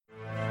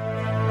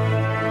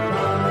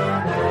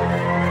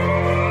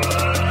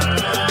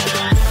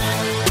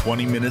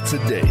20 minutes a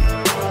day,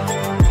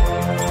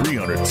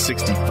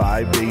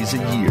 365 days a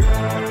year.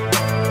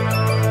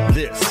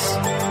 This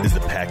is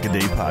the Pack-A-Day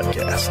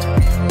Podcast.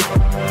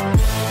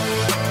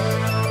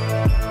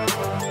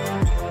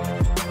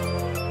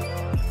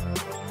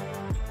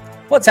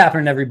 What's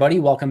happening, everybody?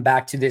 Welcome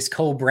back to this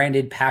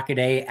co-branded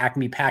Pack-A-Day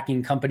Acme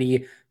Packing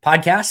Company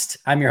podcast.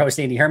 I'm your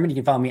host, Andy Herman. You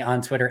can follow me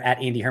on Twitter at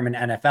Andy Herman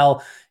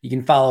NFL. You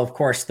can follow, of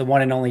course, the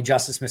one and only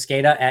Justis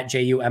Mosqueda at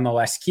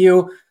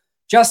JUMOSQ.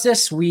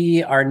 Justis,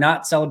 we are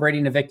not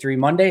celebrating a victory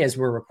Monday as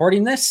we're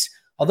recording this,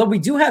 although we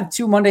do have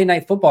 2 Monday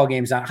Night Football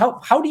games on.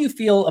 How do you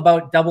feel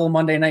about double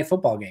Monday Night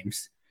Football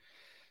games?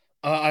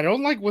 I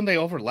don't like when they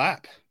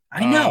overlap.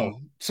 I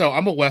know. So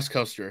I'm a West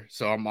Coaster,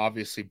 so I'm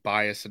obviously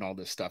biased and all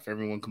this stuff.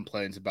 Everyone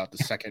complains about the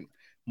second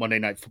Monday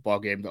Night Football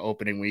game, the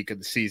opening week of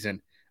the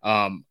season.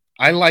 I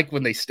like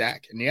when they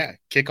stack, and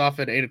kick off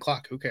at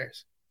 8:00. Who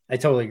cares? I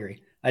totally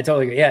agree.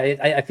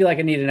 Yeah, I feel like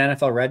I need an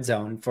NFL red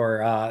zone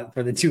for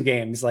the 2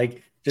 games,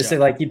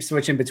 to keep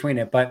switching between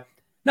it. But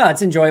no,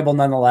 it's enjoyable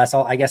nonetheless.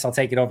 I guess I'll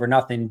take it over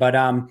nothing. But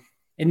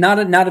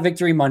not a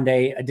victory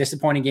Monday, a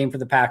disappointing game for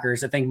the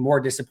Packers. I think more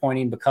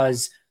disappointing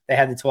because they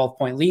had the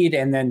 12-point lead,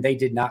 and then they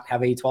did not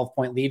have a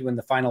 12-point lead when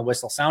the final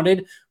whistle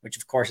sounded, which,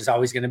 of course, is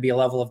always going to be a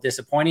level of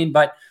disappointing.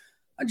 But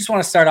I just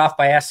want to start off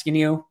by asking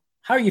you,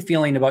 how are you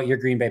feeling about your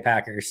Green Bay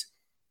Packers?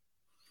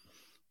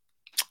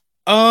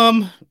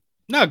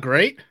 Not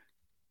great.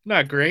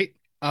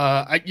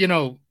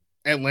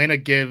 Atlanta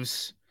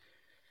gives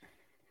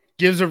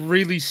a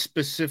really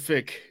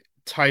specific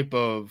type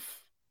of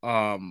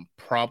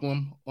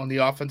problem on the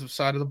offensive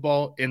side of the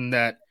ball in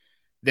that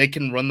they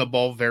can run the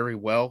ball very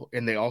well,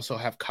 and they also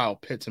have Kyle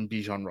Pitts and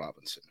Bijan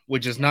Robinson,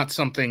 which is not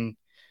something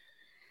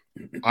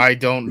I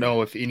don't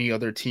know if any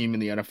other team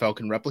in the NFL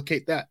can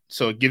replicate that.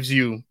 So it gives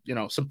you,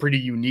 some pretty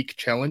unique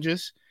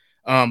challenges.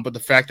 But the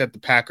fact that the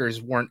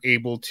Packers weren't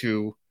able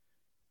to,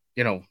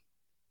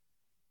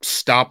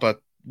 stop a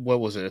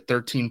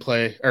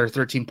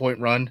 13-point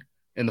run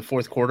in the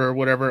fourth quarter or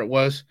whatever it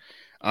was,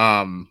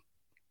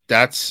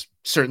 that's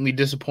certainly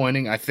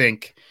disappointing. I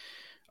think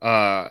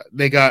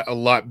they got a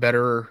lot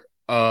better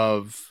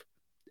of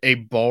a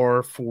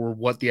bar for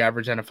what the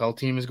average NFL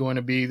team is going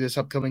to be this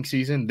upcoming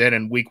season than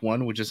in week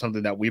 1, which is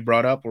something that we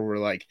brought up where we're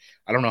like,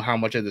 I don't know how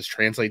much of this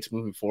translates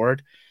moving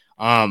forward.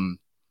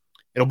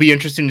 It'll be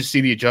interesting to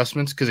see the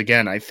adjustments because,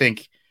 again, I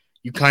think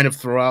you kind of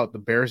throw out the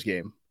Bears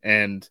game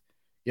and,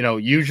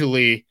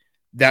 usually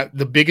that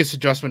the biggest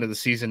adjustment of the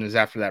season is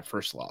after that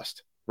first loss,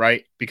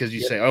 right? Because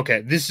you say, okay,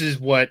 this is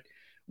what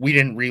we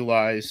didn't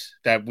realize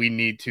that we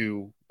need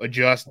to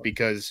adjust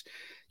because –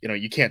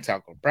 you can't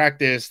tackle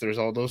practice. There's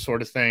all those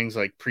sort of things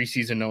like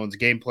preseason, no one's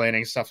game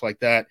planning, stuff like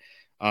that.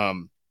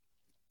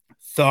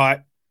 Thought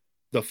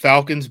the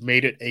Falcons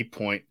made it a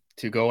point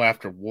to go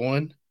after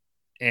Woolen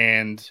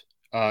and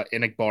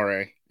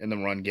Enigbare in the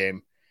run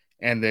game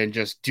and then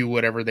just do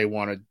whatever they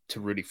wanted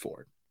to Rudy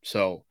Ford.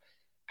 So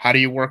how do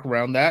you work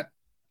around that?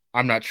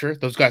 I'm not sure.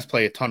 Those guys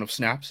play a ton of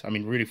snaps. I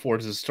mean, Rudy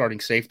Ford is a starting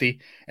safety.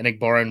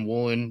 Enigbare and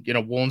Woolen,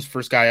 Woolen's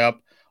first guy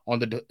up on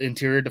the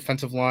interior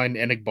defensive line.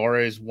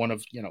 Enigbare is one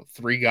of,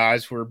 3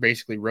 guys who are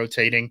basically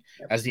rotating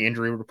as the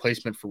injury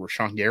replacement for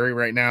Rashawn Gary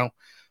right now.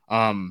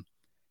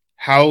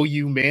 How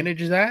you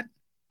manage that,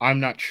 I'm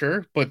not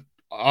sure, but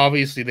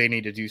obviously they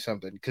need to do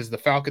something because the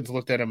Falcons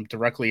looked at him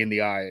directly in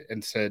the eye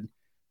and said,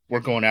 we're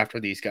going after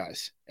these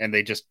guys. And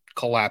they just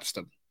collapsed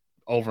them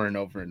over and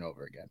over and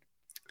over again.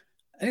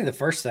 I think the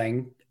first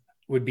thing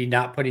would be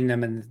not putting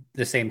them in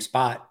the same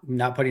spot,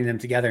 not putting them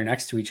together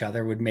next to each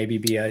other would maybe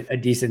be a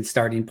decent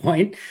starting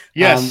point.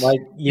 Yes.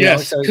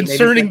 So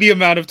concerning the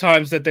amount of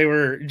times that they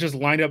were just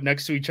lined up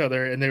next to each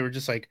other and they were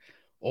just like,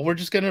 well, we're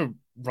just going to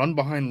run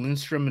behind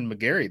Lindstrom and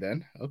McGarry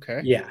then.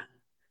 Okay. Yeah.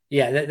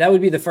 Yeah. That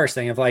would be the first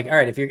thing of all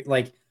right, if you're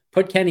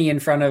put Kenny in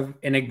front of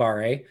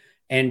Enigbare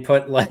and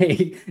put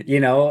make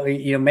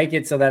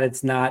it so that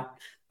it's not,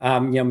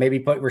 maybe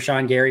put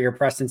Rashawn Gary or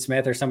Preston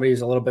Smith or somebody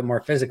who's a little bit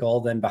more physical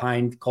than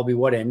behind Colby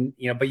Wooden,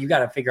 but you got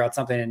to figure out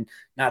something and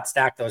not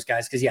stack those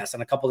guys. Cause yes,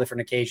 on a couple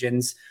different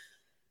occasions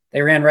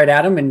they ran right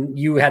at him and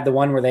you had the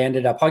one where they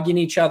ended up hugging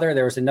each other.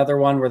 There was another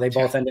one where they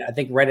both ended, I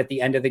think right at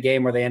the end of the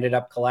game where they ended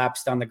up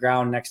collapsed on the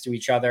ground next to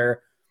each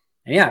other.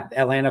 And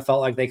Atlanta felt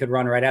like they could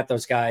run right at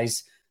those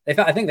guys.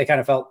 I think they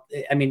kind of felt,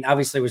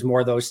 obviously it was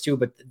more of those two,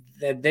 but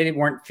they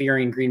weren't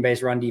fearing Green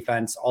Bay's run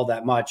defense all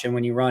that much. And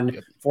when you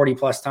run 40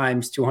 plus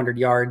times, 200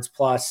 yards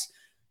plus,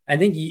 I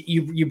think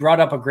you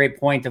brought up a great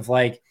point of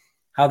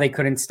how they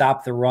couldn't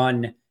stop the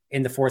run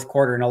in the fourth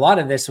quarter. And a lot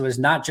of this was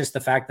not just the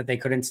fact that they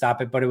couldn't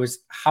stop it, but it was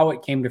how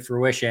it came to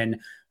fruition.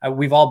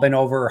 We've all been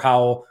over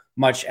how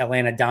much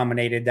Atlanta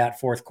dominated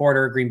that fourth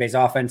quarter. Green Bay's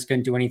offense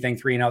couldn't do anything,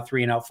 3 and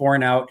out, 4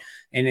 and out.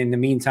 And in the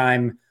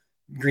meantime,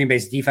 Green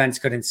Bay's defense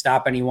couldn't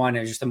stop anyone.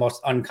 It was just the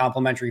most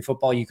uncomplimentary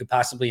football you could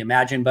possibly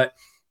imagine. But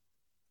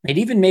it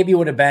even maybe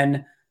would have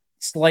been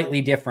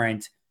slightly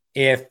different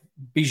if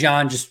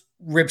Bijan just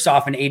rips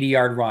off an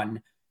 80-yard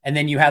run. And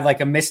then you had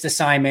a missed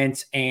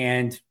assignment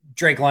and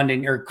Drake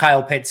London or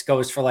Kyle Pitts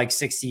goes for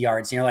 60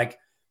 yards. And you're like,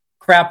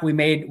 crap, we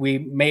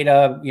made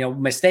a,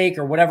 mistake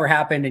or whatever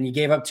happened and you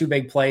gave up 2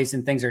 big plays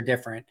and things are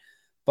different.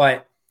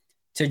 But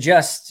to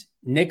just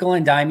nickel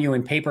and dime you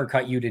and paper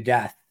cut you to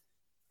death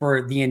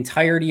for the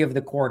entirety of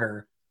the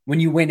quarter, when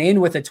you went in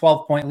with a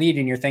 12-point lead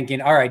and you're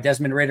thinking, all right,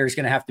 Desmond Ridder is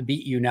going to have to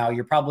beat you now,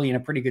 you're probably in a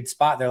pretty good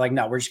spot. They're like,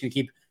 no, we're just going to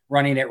keep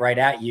running it right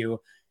at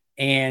you.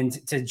 And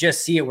to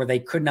just see it where they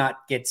could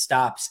not get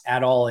stops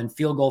at all, and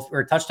field goal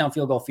or touchdown,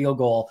 field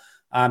goal,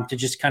 to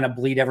just kind of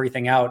bleed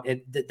everything out.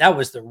 That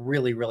was the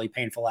really, really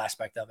painful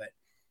aspect of it.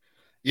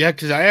 Yeah,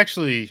 because I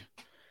actually,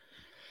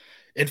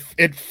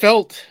 it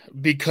felt,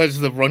 because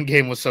the run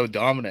game was so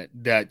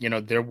dominant, that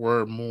there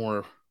were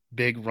more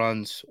big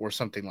runs or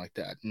something like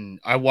that. And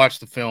I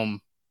watched the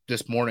film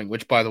this morning,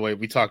 which, by the way,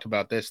 we talked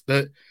about this.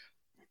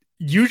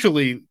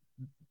 Usually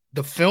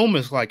the film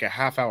is like a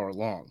half hour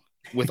long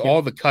with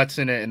all the cuts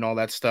in it and all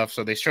that stuff.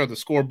 So they show the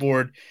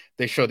scoreboard,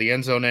 they show the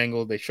end zone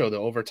angle, they show the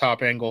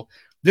overtop angle.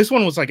 This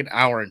one was like an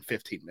hour and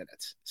 15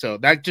 minutes. So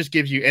that just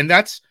gives you, and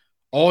that's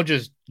all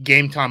just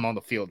game time on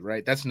the field,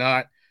 right? That's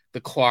not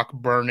the clock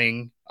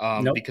burning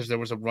Nope. because there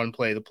was a run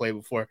play the play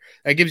before.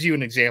 That gives you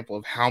an example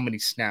of how many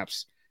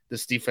snaps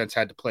this defense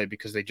had to play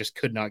because they just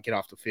could not get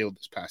off the field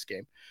this past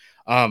game.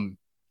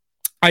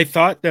 I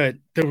thought that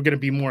there were going to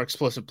be more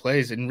explosive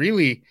plays, and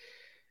really,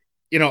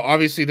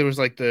 obviously there were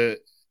like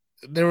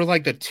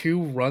the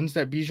 2 runs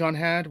that Bijan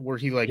had where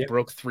he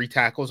broke 3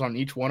 tackles on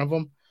each one of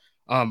them.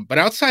 But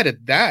outside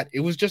of that,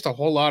 it was just a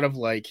whole lot of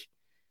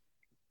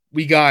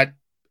we got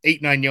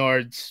 8-9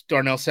 yards.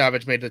 Darnell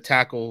Savage made the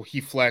tackle.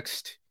 He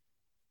flexed,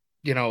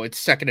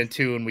 it's 2nd and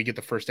 2 and we get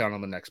the first down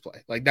on the next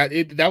play.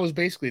 That was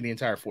basically the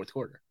entire fourth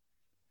quarter.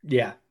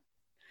 Yeah.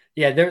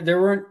 Yeah.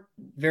 There weren't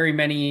very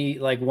many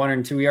 1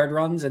 and 2 yard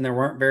runs, and there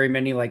weren't very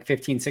many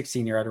 15,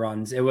 16 yard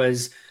runs. It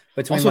was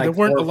between also, there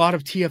weren't a lot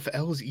of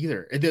TFLs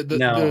either.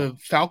 No. The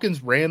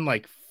Falcons ran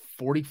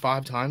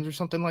 45 times or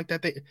something like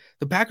that.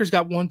 The Packers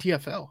got 1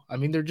 TFL. I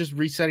mean, they're just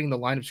resetting the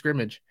line of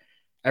scrimmage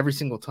every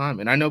single time.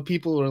 And I know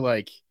people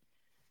are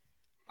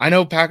I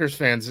know Packers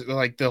fans,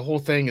 the whole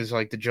thing is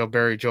the Joe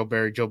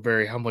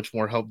Barry, how much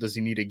more help does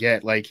he need to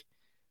get?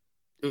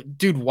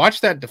 Dude,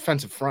 watch that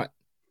defensive front.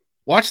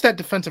 Watch that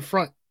defensive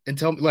front and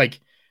tell me,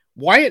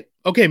 Wyatt,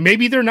 okay,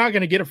 maybe they're not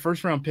going to get a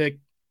first-round pick,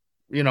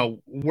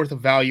 worth of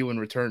value in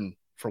return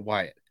for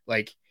Wyatt.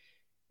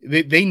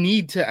 They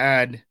need to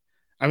add.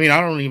 I mean,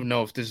 I don't even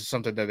know if this is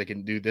something that they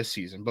can do this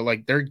season, but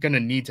they're going to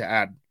need to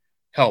add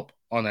help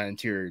on that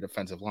interior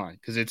defensive line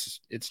because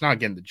it's not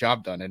getting the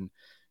job done. And,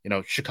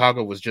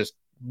 Chicago was just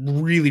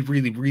really,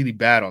 really, really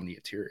bad on the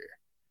interior.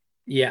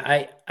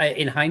 Yeah, I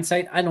in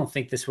hindsight, I don't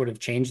think this would have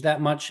changed that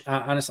much.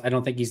 Honestly, I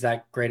don't think he's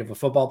that great of a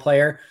football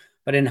player.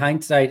 But in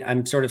hindsight,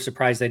 I'm sort of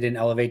surprised they didn't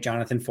elevate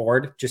Jonathan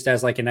Ford just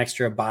as an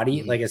extra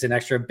body, as an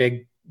extra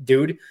big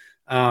dude,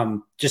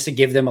 just to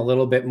give them a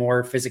little bit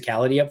more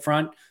physicality up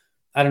front.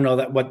 I don't know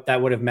what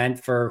that would have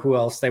meant for who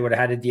else they would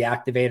have had to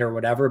deactivate or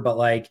whatever, but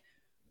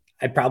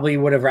I probably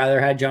would have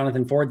rather had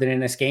Jonathan Ford than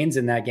Ennis Gaines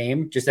in that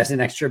game, just as an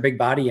extra big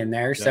body in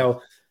there. Yeah.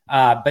 So,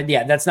 but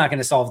yeah, that's not going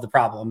to solve the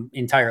problem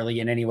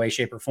entirely in any way,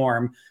 shape, or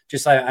form.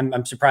 Just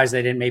I'm surprised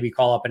they didn't maybe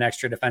call up an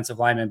extra defensive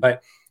lineman,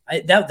 but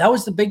that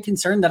was the big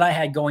concern that I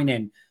had going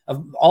in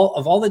of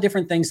all the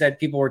different things that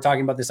people were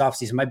talking about this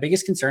offseason. My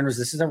biggest concern was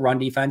this is a run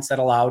defense that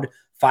allowed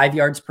 5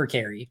 yards per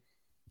carry.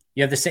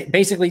 You have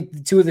basically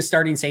 2 of the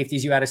starting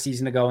safeties you had a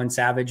season ago in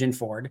Savage and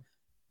Ford.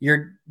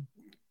 Your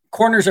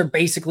corners are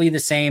basically the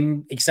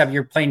same, except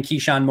you're playing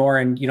Keyshawn Moore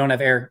and you don't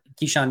have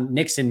Keyshawn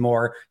Nixon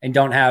Moore and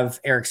don't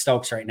have Eric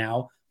Stokes right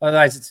now.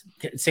 Otherwise, it's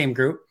the same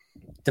group.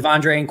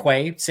 Devondre and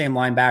Quay, same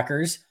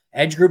linebackers.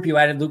 Edge group, you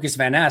added Lucas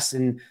Van Ness,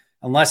 and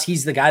unless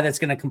he's the guy that's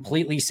going to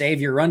completely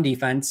save your run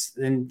defense,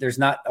 then there's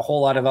not a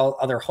whole lot of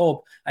other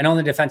hope. I know on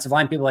the defensive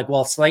line, people are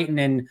well, Slayton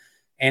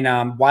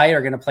and Wyatt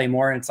are going to play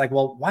more. And it's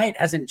well, Wyatt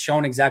hasn't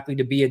shown exactly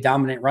to be a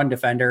dominant run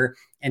defender,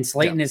 and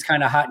Slayton is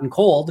kind of hot and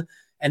cold.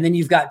 And then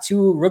you've got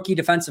 2 rookie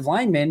defensive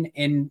linemen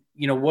in,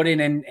 Wooden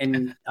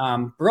and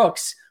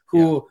Brooks,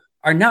 who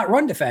are not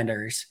run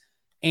defenders.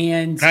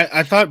 And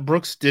I thought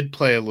Brooks did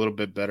play a little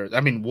bit better.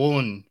 I mean,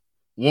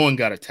 Woolen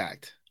got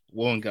attacked.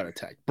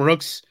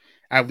 Brooks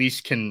at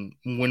least can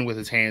win with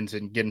his hands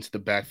and get into the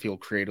backfield,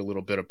 create a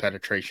little bit of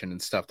penetration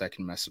and stuff that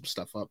can mess some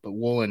stuff up. But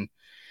Woolen,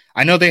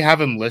 I know they have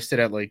him listed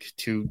at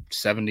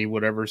 270,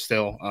 whatever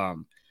still.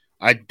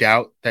 I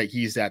doubt that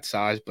he's that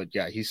size, but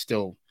yeah,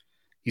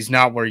 he's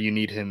not where you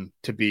need him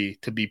to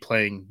be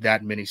playing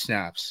that many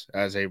snaps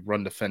as a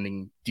run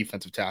defending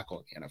defensive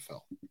tackle in the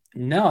NFL.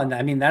 No, and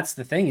I mean, that's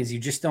the thing is you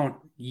just don't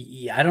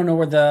 – I don't know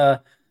where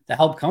the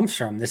help comes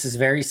from. This is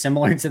very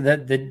similar to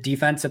the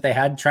defense that they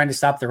had trying to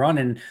stop the run.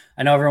 And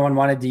I know everyone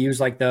wanted to use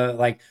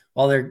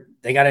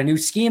they got a new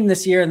scheme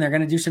this year and they're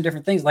going to do some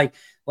different things. Like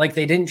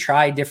they didn't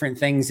try different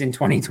things in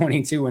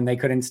 2022 when they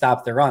couldn't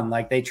stop the run.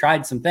 They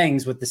tried some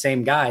things with the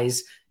same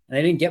guys and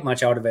they didn't get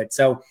much out of it.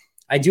 So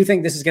I do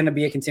think this is going to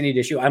be a continued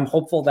issue. I'm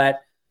hopeful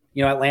that,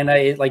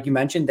 Atlanta, like you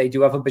mentioned, they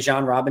do have a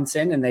Bijan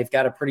Robinson and they've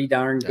got a pretty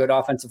darn good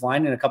offensive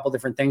line and a couple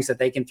different things that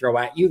they can throw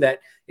at you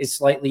that is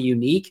slightly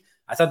unique.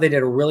 I thought they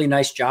did a really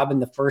nice job in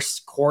the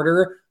first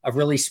quarter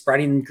really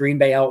spreading Green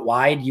Bay out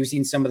wide,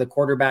 using some of the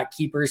quarterback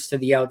keepers to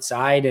the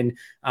outside. And,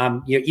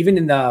 even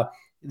in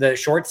the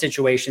short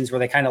situations where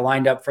they kind of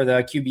lined up for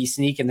the QB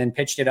sneak and then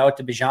pitched it out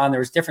to Bijan, there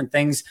was different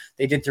things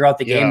they did throughout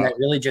the game that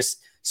really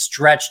just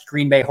stretched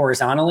Green Bay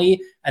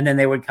horizontally. And then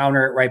they would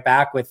counter it right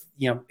back with,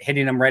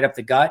 hitting them right up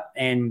the gut.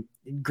 And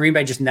Green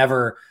Bay just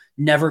never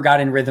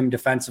got in rhythm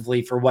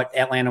defensively for what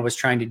Atlanta was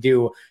trying to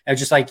do. It was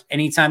just like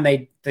anytime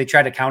they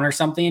tried to counter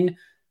something,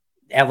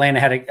 Atlanta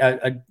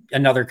had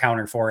another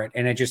counter for it.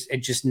 And it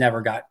just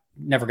never got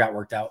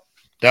worked out.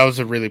 That was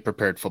a really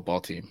prepared football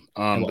team.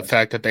 The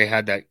fact that they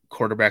had that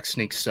quarterback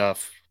sneak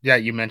stuff. Yeah,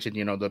 you mentioned,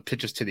 the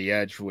pitches to the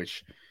edge,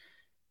 which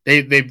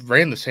they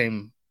ran the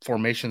same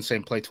formation,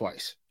 same play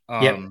twice.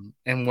 And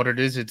what it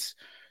is, it's,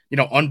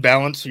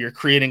 unbalanced. So you're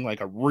creating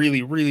like a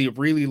really, really,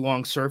 really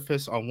long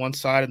surface on one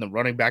side, and the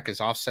running back is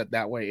offset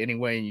that way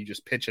anyway, and you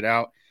just pitch it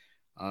out.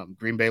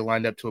 Green Bay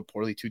lined up to it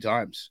poorly 2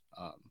 times.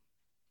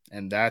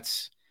 And that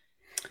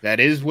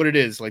is what it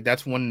is. Like,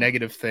 that's one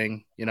negative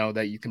thing,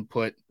 that you can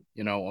put,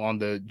 on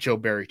the Joe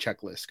Barry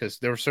checklist, because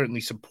there were certainly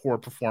some poor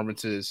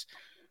performances,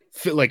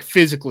 like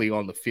physically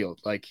on the field.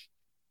 Like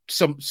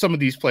some of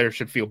these players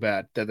should feel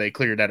bad that they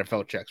cleared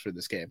NFL checks for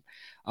this game.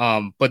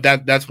 But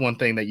that's one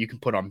thing that you can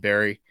put on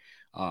Barry,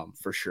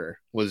 for sure,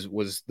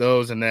 was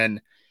those. And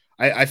then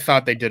I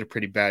thought they did a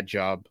pretty bad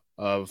job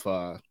of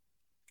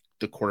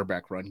the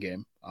quarterback run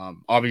game.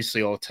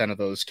 Obviously, all 10 of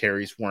those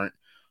carries weren't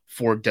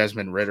for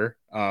Desmond Ridder,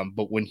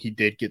 but when he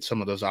did get some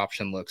of those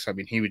option looks, I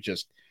mean, he would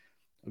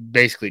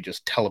basically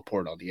just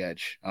teleport on the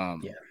edge.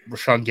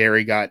 Rashawn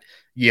Gary got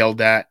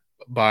yelled at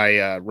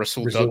by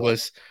Rasul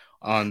Douglas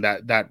on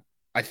that.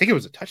 I think it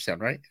was a touchdown,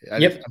 right?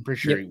 Yep. I'm pretty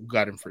sure he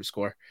got him for a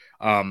score.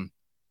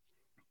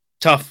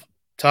 Tough.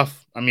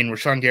 I mean,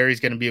 Rashawn Gary is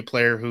going to be a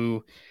player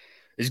who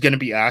is going to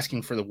be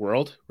asking for the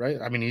world, right?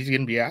 I mean, he's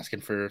going to be asking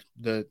for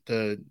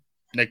the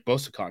Nick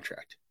Bosa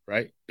contract,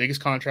 right?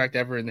 Biggest contract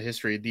ever in the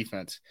history of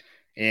defense.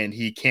 And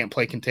he can't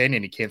play contain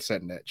and he can't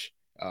set an edge.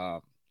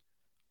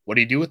 What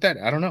do you do with that?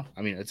 I don't know.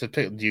 I mean,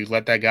 do you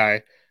let that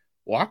guy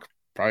walk?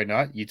 Probably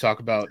not. You talk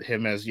about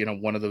him as,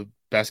 one of the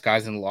best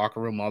guys in the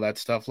locker room, all that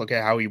stuff. Look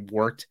at how he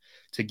worked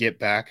to get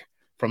back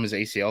from his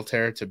ACL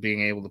tear to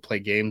being able to play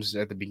games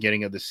at the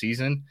beginning of the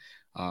season.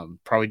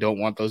 Probably don't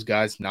want those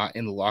guys not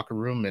in the locker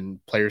room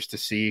and players to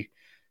see,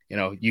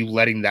 you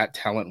letting that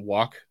talent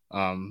walk.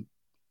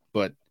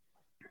 But,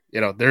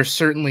 there's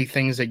certainly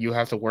things that you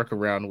have to work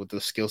around with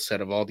the skill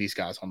set of all these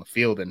guys on the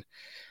field. And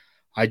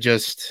I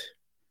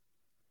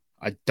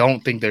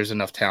don't think there's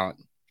enough talent,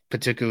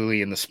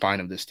 particularly in the spine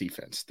of this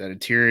defense. That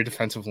interior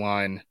defensive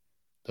line,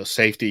 those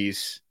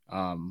safeties,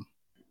 the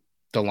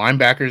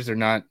linebackers,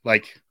 they're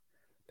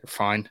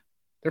fine.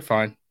 They're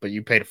fine. But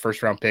you paid a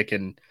first-round pick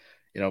and,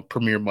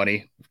 premier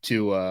money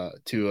to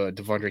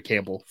Devondre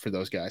Campbell for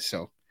those guys.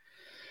 So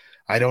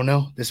I don't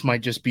know. This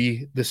might just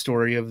be the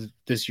story of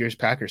this year's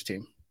Packers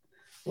team.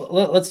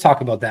 Let's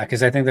talk about that,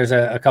 because I think there's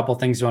a couple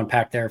things to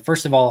unpack there.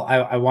 First of all,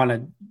 I want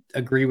to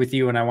agree with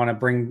you, and I want to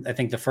bring, I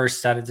think the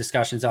first set of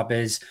discussions up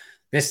is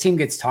this team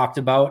gets talked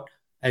about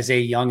as a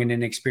young and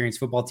inexperienced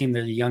football team.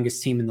 They're the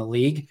youngest team in the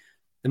league.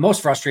 The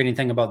most frustrating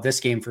thing about this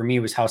game for me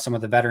was how some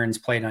of the veterans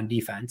played on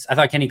defense. I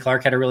thought Kenny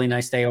Clark had a really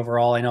nice day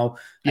overall. I know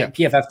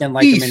PFF didn't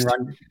like him in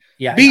run.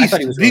 Yeah, I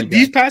thought he was really good.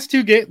 These past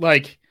 2 games,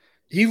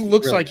 he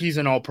looks really like he's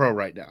an all-pro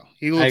right now.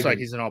 He looks like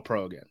he's an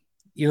all-pro again.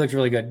 He looked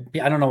really good.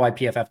 I don't know why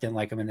PFF didn't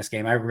like him in this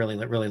game. I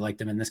really liked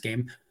him in this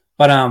game.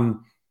 But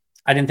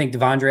I didn't think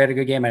Devondre had a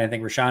good game. I didn't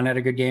think Rashawn had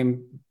a good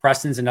game.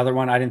 Preston's another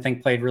one I didn't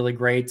think played really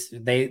great.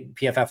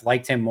 PFF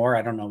liked him more.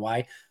 I don't know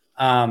why.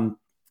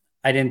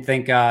 I didn't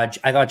think I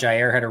thought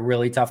Jair had a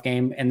really tough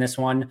game in this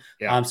one.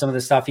 Yeah. Some of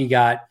the stuff he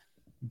got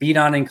beat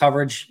on in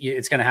coverage,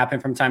 it's going to happen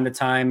from time to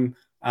time.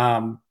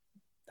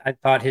 I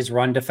thought his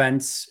run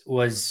defense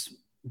was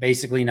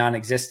basically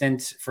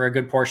non-existent for a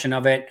good portion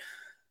of it.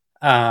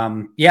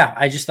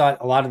 I just thought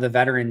a lot of the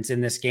veterans in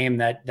this game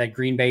that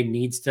Green Bay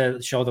needs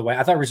to show the way.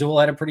 I thought Rasul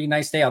had a pretty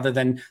nice day, other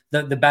than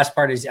the best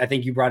part is, I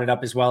think you brought it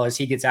up as well, as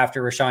he gets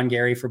after Rashawn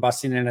Gary for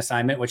busting an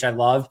assignment, which I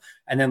love.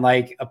 And then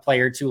like a play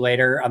or two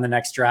later on the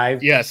next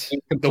drive, yes,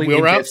 the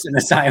wheel route, an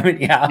assignment.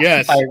 Yeah.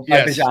 Yes. By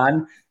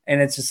Bijan.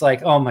 And it's just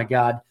like, oh my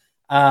God.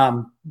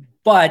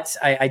 But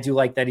I do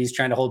like that he's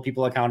trying to hold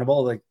people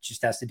accountable. Like,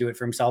 just has to do it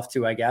for himself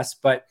too, I guess.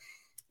 But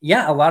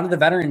yeah, a lot of the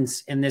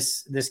veterans in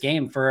this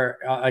game, for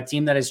a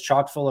team that is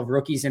chock full of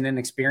rookies and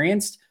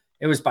inexperienced,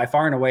 it was by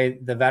far and away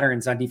the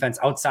veterans on defense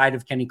outside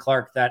of Kenny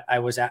Clark that I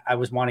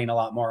was wanting a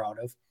lot more out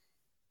of.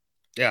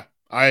 Yeah,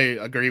 I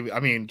agree. I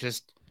mean,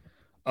 just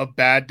a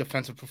bad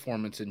defensive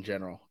performance in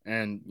general.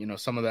 And,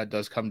 some of that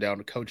does come down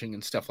to coaching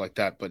and stuff like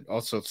that, but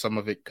also some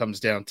of it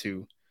comes down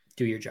to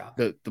do your job.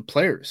 The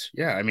players.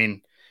 Yeah, I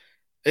mean,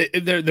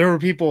 there were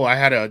people, I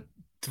had a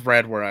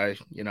thread where I,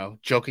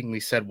 jokingly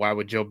said, why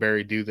would Joe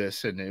Barry do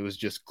this? And it was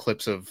just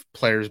clips of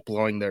players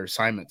blowing their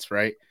assignments,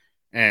 right?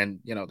 And,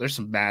 there's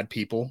some mad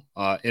people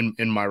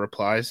in my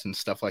replies and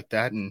stuff like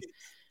that. And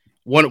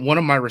one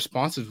of my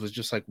responses was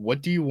just like,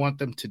 what do you want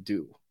them to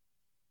do?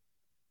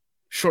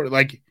 Sure,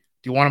 like,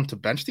 Do you want him to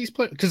bench these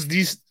players?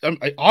 Because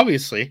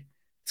obviously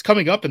it's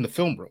coming up in the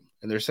film room,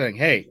 and they're saying,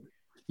 "Hey,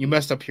 you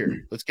messed up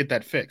here. Let's get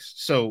that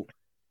fixed." So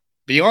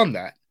beyond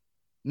that,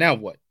 now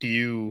what? Do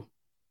you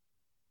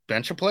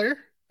bench a player?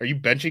 Are you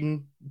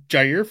benching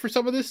Jair for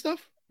some of this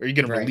stuff? Are you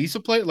going to release a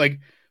player? Like,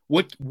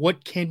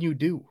 what can you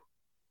do?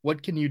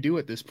 What can you do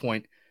at this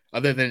point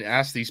other than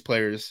ask these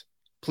players,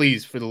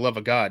 please, for the love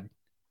of God,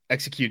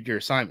 execute your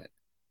assignment?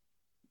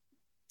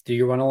 Do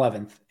your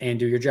 111th and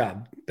do your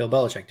job. Bill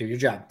Belichick, do your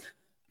job.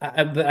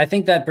 But I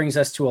think that brings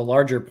us to a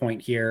larger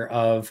point here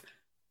of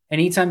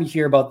anytime you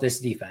hear about this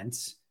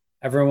defense,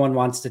 everyone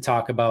wants to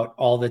talk about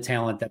all the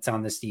talent that's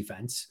on this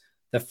defense.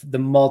 The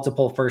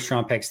multiple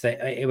first-round picks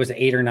that it was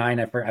 8 or 9.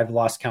 I've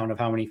lost count of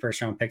how many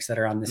first-round picks that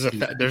are on this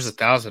defense. There's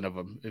 1,000 of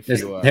them.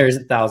 There's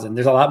 1,000.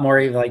 There's a lot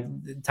more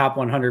like top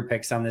 100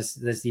 picks on this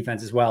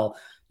defense as well.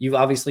 You've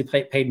obviously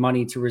paid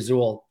money to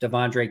Rasul,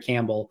 Devondre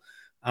Campbell.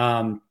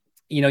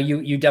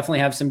 You definitely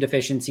have some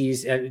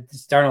deficiencies.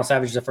 Darnell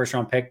Savage is a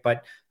first-round pick,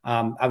 but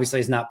obviously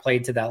has not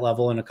played to that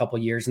level in a couple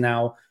of years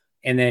now.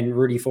 And then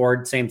Rudy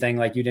Ford, same thing.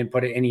 Like you didn't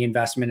put any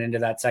investment into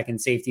that second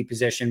safety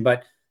position,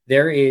 but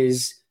there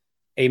is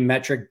a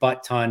metric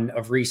butt ton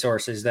of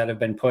resources that have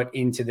been put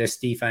into this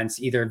defense,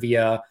 either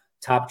via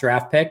top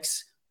draft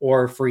picks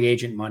or free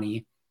agent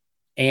money.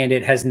 And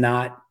it has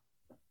not,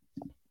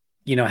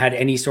 had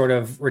any sort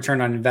of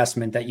return on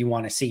investment that you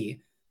want to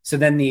see. So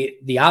then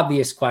the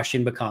obvious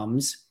question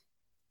becomes,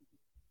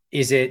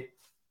 is it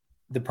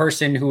the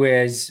person who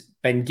has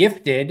been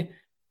gifted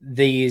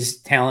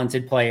these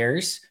talented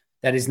players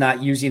that is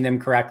not using them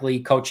correctly,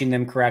 coaching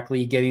them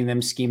correctly, getting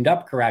them schemed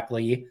up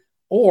correctly,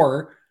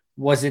 or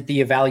was it the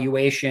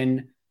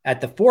evaluation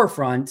at the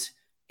forefront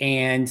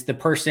and the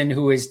person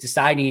who is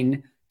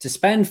deciding to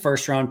spend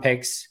first-round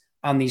picks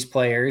on these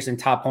players and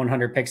top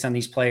 100 picks on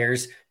these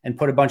players and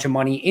put a bunch of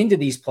money into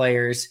these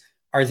players?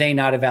 Are they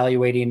not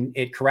evaluating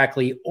it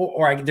correctly?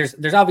 Or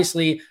there's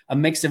obviously a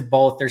mix of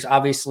both. There's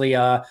obviously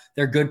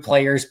they're good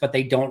players, but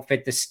they don't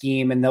fit the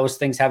scheme, and those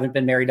things haven't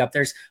been married up.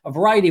 There's a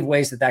variety of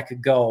ways that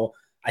could go.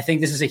 I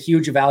think this is a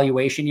huge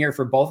evaluation year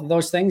for both of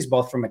those things,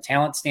 both from a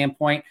talent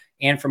standpoint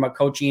and from a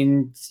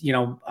coaching,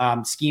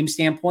 scheme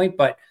standpoint.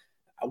 But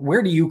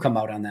where do you come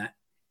out on that?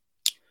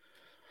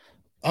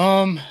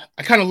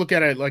 I kind of look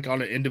at it like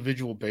on an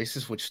individual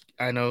basis, which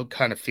I know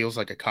kind of feels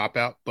like a cop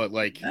out, but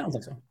like I don't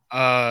think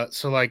so.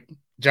 So like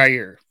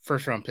Jair,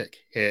 first round pick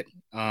hit.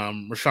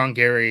 Rashawn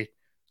Gary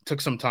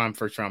took some time,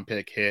 first round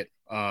pick hit.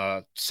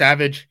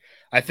 Savage,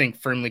 I think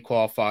firmly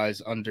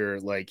qualifies under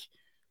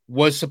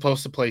was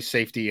supposed to play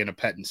safety in a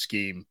Pettin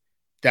scheme.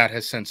 That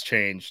has since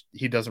changed.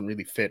 He doesn't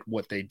really fit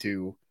what they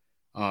do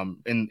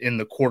in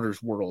the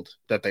quarters world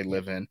that they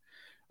live in.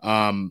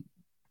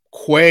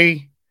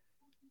 Quay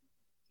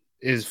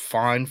is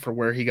fine for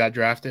where he got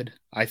drafted,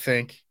 I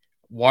think.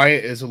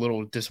 Wyatt is a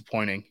little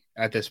disappointing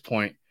at this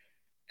point.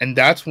 And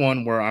that's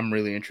one where I'm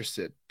really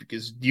interested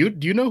because do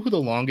you know who the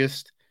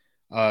longest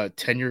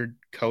tenured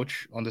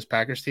coach on this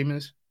Packers team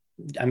is?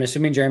 I'm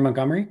assuming Jerry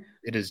Montgomery.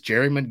 It is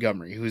Jerry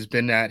Montgomery, who's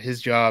been at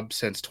his job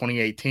since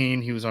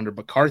 2018. He was under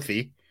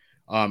McCarthy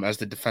as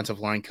the defensive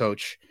line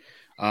coach,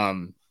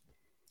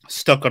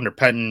 stuck under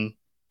Pettin,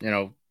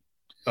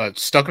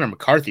 stuck under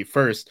McCarthy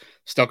first,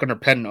 stuck under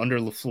Pettin under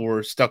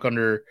LaFleur, stuck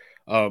under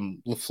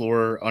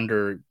LaFleur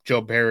under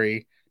Joe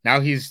Barry.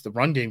 Now he's the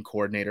run game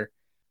coordinator.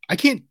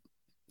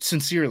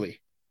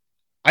 Sincerely,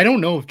 I don't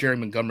know if Jerry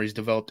Montgomery's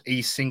developed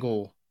a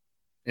single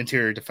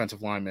interior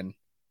defensive lineman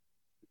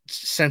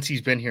since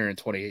he's been here in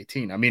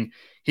 2018. I mean,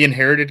 he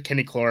inherited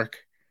Kenny Clark.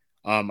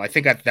 I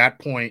think at that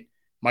point,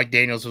 Mike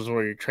Daniels was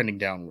already trending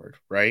downward,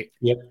 right?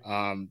 Yep.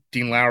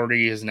 Dean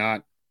Lowry has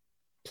not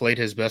played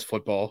his best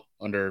football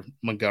under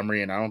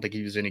Montgomery, and I don't think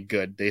he was any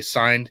good. They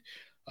signed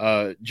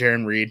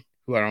Jaron Reed,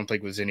 who I don't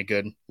think was any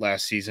good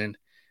last season.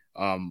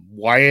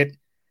 Wyatt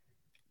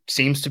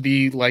seems to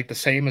be like the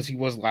same as he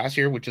was last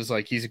year, which is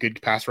like he's a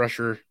good pass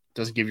rusher,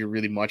 doesn't give you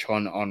really much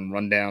on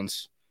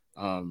rundowns.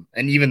 And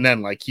even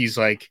then, like he's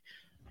like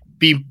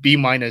B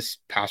minus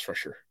pass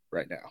rusher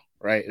right now,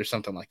 right? Or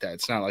something like that.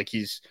 It's not like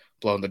he's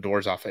blowing the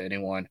doors off of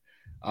anyone.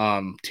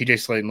 TJ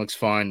Slayton looks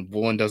fine.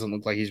 Woolen doesn't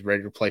look like he's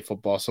ready to play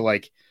football. So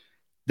like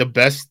the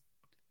best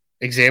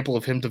example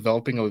of him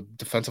developing a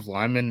defensive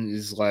lineman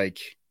is like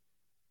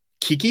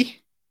Kiki.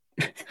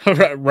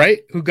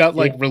 Right? Who got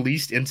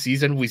released in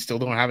season. We still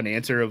don't have an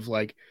answer of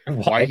like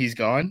why he's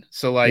gone.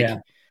 So like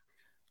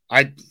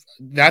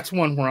that's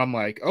one where I'm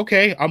like,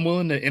 okay, I'm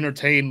willing to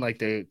entertain like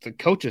the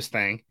coaches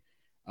thing.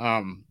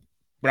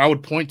 But I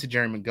would point to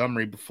Jerry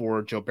Montgomery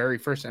before Joe Barry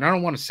first. And I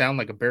don't want to sound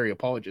like a Barry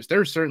apologist.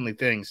 There are certainly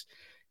things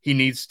he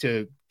needs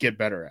to get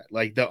better at.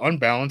 Like the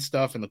unbalanced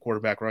stuff in the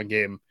quarterback run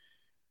game.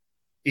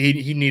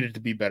 He needed to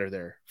be better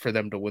there for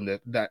them to win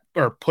that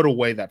or put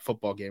away that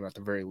football game at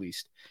the very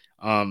least.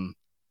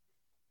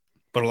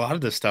 But a lot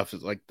of this stuff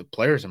is like the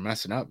players are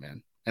messing up,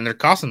 man. And they're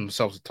costing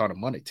themselves a ton of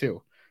money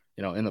too,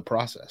 in the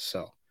process.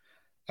 So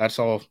that's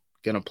all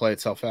going to play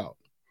itself out.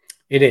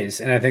 It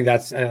is. And I think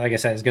that's, like I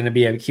said, is going to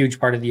be a huge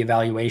part of the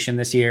evaluation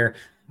this year.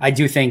 I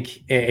do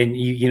think, and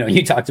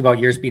you talked about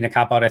yours being a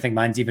cop out. I think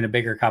mine's even a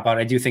bigger cop out.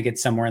 I do think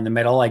it's somewhere in the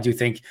middle. I do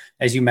think,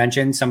 as you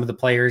mentioned, some of the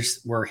players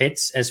were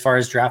hits as far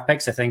as draft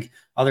picks. I think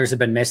others have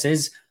been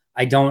misses.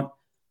 I don't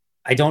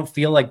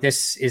feel like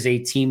this is a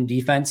team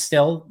defense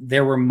still.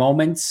 There were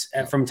moments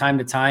from time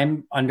to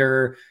time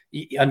under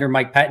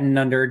Mike Pettin,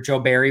 under Joe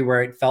Barry,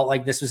 where it felt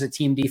like this was a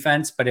team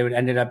defense, but it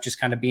ended up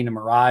just kind of being a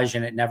mirage,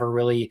 and it never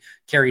really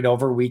carried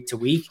over week to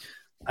week.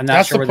 I'm not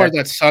That's sure the part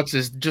that sucks,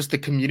 is just the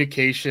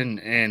communication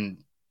and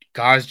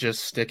guys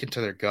just sticking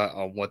to their gut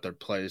on what their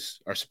plays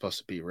are supposed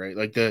to be, right?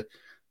 Like the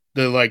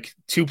like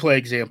 2-play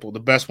example, the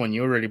best one,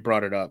 you already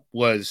brought it up,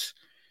 was,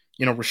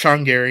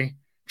 Rashawn Gary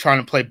trying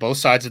to play both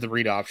sides of the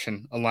read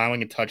option,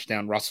 allowing a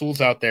touchdown.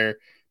 Rasul's out there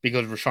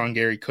because Rashawn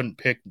Gary couldn't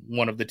pick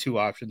one of the two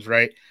options,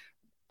 right?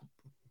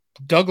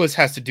 Douglas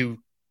has to do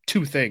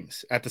two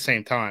things at the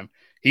same time.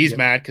 He's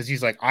mad because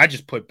he's like, I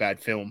just put bad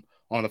film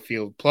on the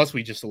field. Plus,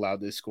 we just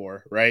allowed this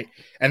score, right?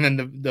 And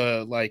then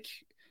the like,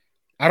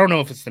 I don't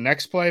know if it's the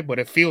next play, but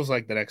it feels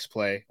like the next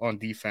play on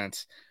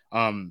defense.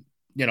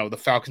 The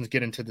Falcons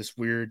get into this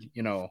weird,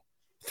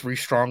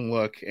 3-strong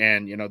look,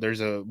 and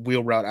there's a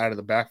wheel route out of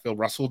the backfield.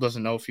 Russell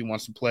doesn't know if he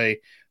wants to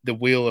play the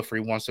wheel, if he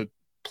wants to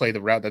play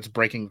the route that's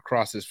breaking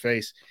across his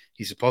face.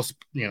 He's supposed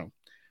to,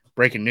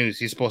 breaking news,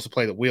 he's supposed to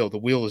play the wheel. The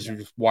wheel is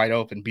just wide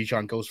open.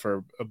 Bijan goes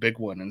for a big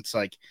one, and it's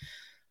like,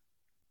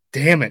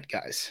 damn it,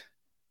 guys.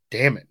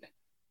 Damn it.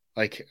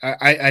 Like,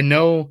 I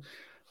know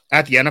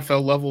at the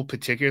NFL level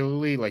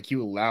particularly, like,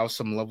 you allow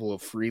some level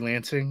of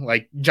freelancing.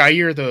 Like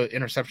Jair, the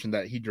interception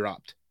that he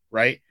dropped,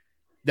 right?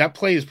 That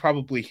play is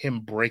probably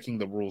him breaking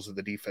the rules of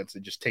the defense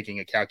and just taking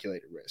a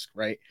calculated risk,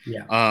 right?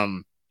 Yeah.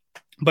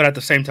 But at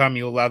the same time,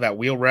 you allow that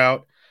wheel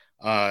route.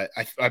 I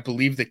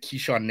believe the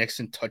Keyshawn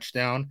Nixon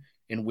touchdown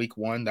in week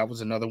 1, that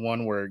was another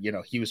one where,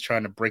 he was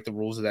trying to break the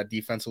rules of that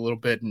defense a little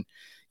bit. And,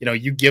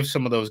 you give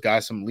some of those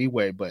guys some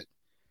leeway, but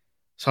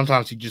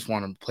sometimes you just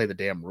want to play the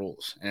damn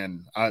rules.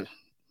 And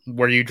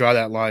where you draw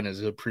that line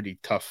is a pretty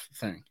tough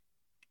thing.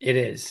 It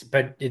is,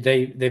 but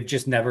they've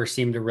just never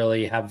seemed to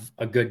really have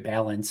a good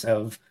balance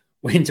of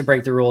when to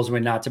break the rules,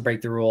 when not to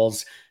break the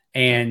rules.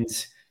 And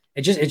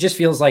it just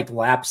feels like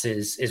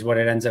lapses is what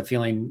it ends up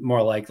feeling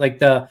more like. Like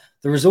the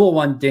Rasul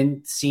one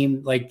didn't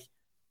seem like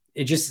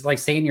it, just like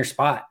stay in your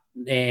spot.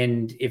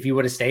 And if you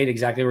would have stayed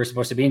exactly where we're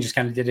supposed to be and just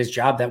kind of did his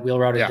job, that wheel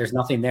route, there's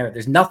nothing there.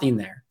 There's nothing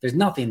there.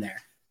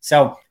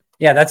 So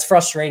yeah, that's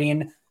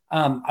frustrating.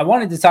 I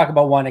wanted to talk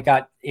about one. It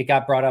got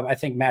brought up. I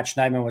think Matt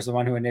Schneidman was the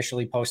one who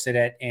initially posted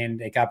it,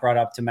 and it got brought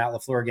up to Matt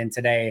LaFleur again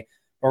today,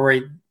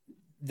 where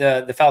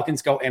the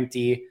Falcons go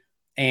empty,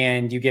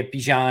 and you get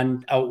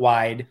Bijan out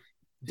wide,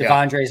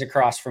 Devondre's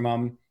across from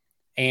him,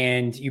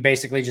 and you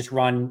basically just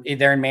run.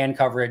 They're in man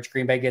coverage.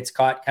 Green Bay gets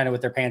caught kind of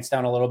with their pants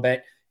down a little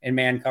bit in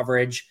man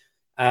coverage.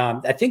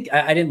 I think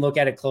I didn't look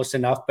at it close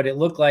enough, but it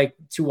looked like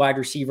 2 wide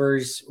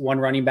receivers, 1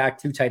 running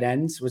back, 2 tight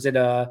ends. Was it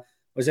a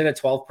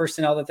 12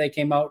 personnel that they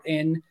came out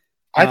in?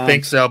 I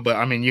think so, but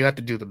I mean, you have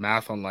to do the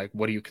math on like,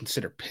 what do you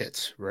consider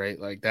pits, right?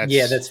 Like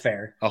that's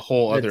fair. A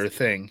whole other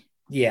thing.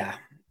 Yeah.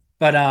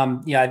 But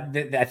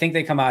I think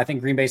they come out. I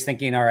think Green Bay's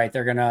thinking, all right,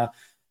 they're gonna,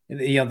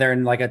 they're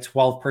in like a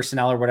 12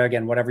 personnel or whatever,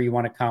 again, whatever you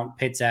want to count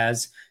Pitts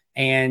as,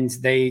 and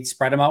they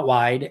spread them out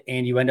wide,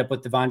 and you end up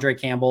with Devondre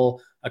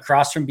Campbell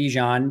across from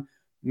Bijan.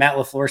 Matt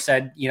LaFleur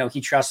said,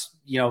 he trusts,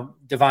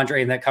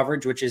 Devondre in that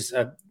coverage, which is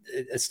a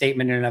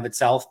statement in and of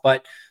itself.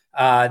 But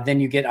then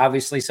you get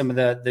obviously some of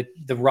the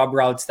rub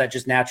routes that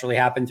just naturally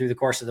happen through the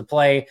course of the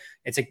play.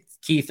 It's a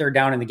key 3rd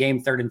down in the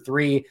game, 3rd and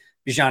 3.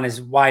 Bijan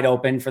is wide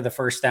open for the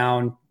first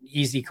down,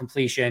 easy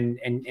completion.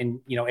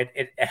 And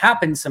it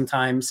happens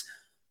sometimes.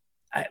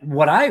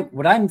 What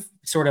I'm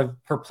sort of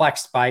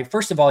perplexed by,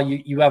 first of all,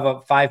 you have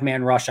a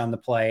 5-man rush on the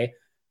play.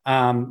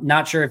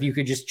 Not sure if you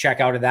could just check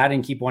out of that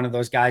and keep one of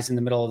those guys in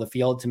the middle of the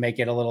field to make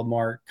it a little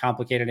more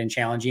complicated and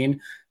challenging.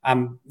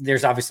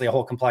 There's obviously a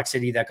whole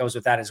complexity that goes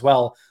with that as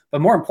well.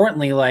 But more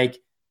importantly, like,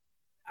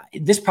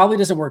 this probably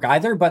doesn't work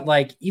either, but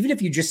like, even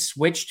if you just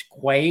switched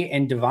Quay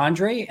and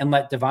Devondre and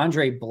let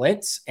Devondre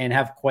blitz and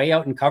have Quay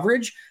out in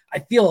coverage, I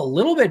feel a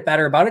little bit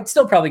better about it.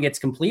 Still probably gets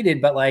completed,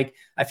 but like,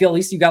 I feel at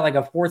least you got like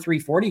a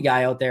 4-3-40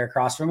 guy out there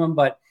across from him.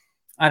 But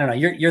I don't know,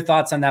 your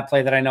thoughts on that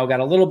play that I know got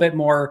a little bit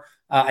more,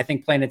 I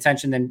think, playing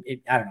attention than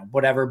I don't know,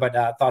 whatever,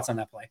 but thoughts on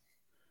that play.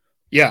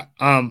 Yeah.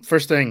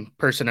 First thing,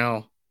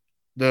 personnel,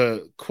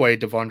 the Quay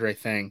Devondre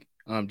thing,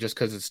 just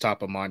because it's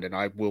top of mind, and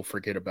I will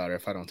forget about it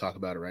if I don't talk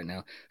about it right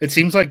now. It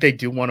seems like they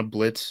do want to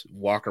blitz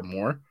Walker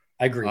more.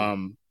 I agree.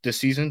 This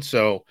season.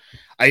 So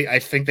I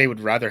think they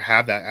would rather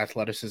have that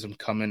athleticism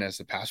come in as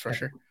the pass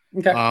rusher.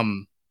 Okay.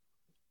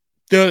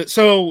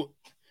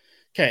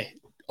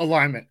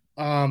 Alignment.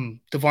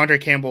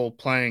 Devondre Campbell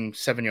playing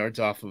 7 yards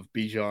off of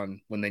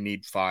Bijan when they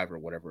need 5 or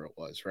whatever it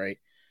was, right?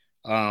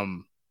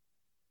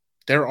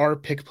 There are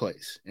pick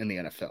plays in the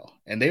NFL,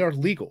 and they are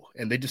legal,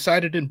 and they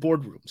decided in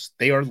boardrooms.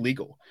 They are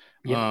legal.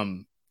 Yeah.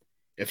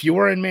 If you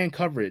are in man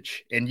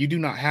coverage and you do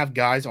not have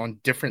guys on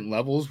different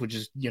levels, which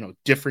is,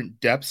 different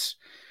depths,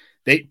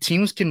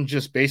 teams can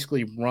just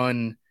basically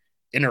run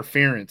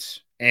interference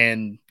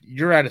and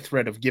you're at a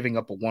threat of giving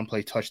up a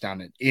one-play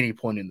touchdown at any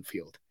point in the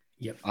field.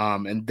 Yep.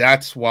 And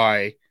that's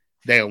why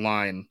they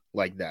align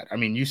like that. I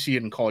mean, you see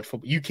it in college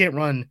football. You can't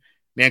run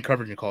man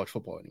coverage in college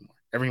football anymore.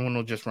 Everyone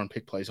will just run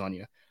pick plays on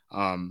you.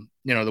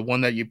 The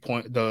one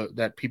that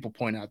that people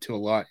point out to a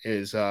lot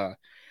is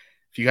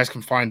if you guys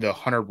can find the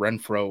Hunter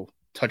Renfrow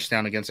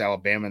touchdown against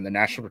Alabama in the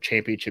national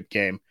championship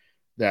game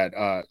that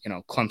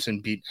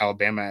Clemson beat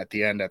Alabama at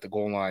the end at the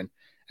goal line,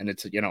 and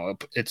it's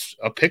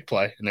a pick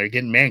play, and they're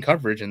getting man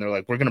coverage, and they're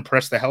like, we're going to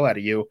press the hell out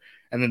of you,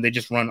 and then they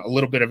just run a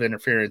little bit of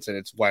interference, and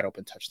it's wide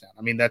open touchdown.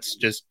 I mean, that's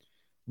just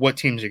what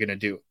teams are going to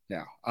do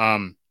now.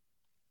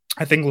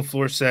 I think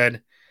LaFleur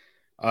said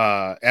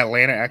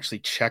Atlanta actually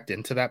checked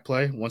into that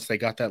play once they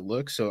got that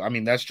look. So, I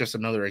mean, that's just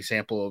another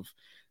example of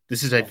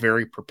this is a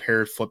very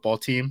prepared football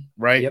team,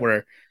 right? Yep.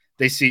 Where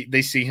they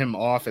see him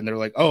off and they're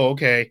like, oh,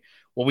 okay,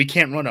 well, we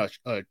can't run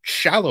a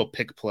shallow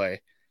pick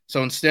play.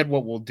 So instead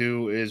what we'll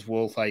do is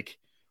we'll like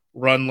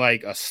run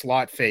like a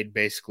slot fade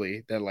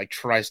basically that like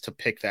tries to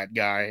pick that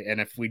guy. And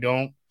if we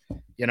don't,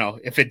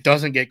 if it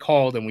doesn't get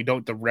called and we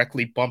don't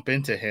directly bump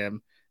into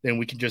him, then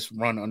we can just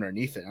run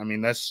underneath it. I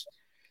mean, that's,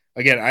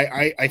 again,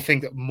 I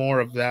think that more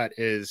of that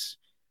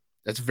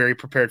that's a very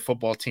prepared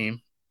football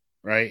team,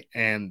 right?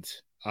 And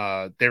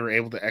they were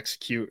able to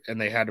execute, and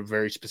they had a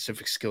very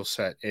specific skill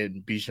set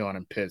in Bijan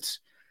and Pitts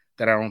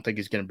that I don't think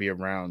is going to be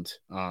around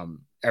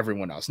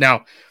everyone else.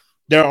 Now,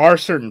 there are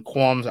certain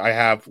qualms I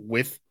have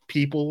with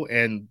people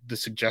and the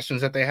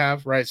suggestions that they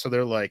have, right? So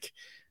they're like,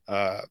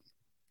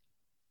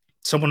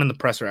 someone in the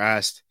presser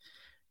asked,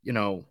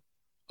 why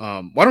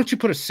don't you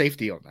put a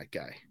safety on that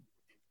guy?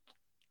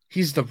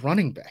 He's the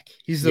running back.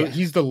 He's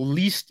the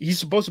least. He's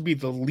supposed to be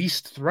the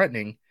least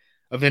threatening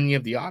of any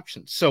of the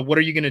options. So what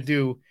are you going to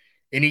do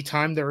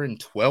anytime they're in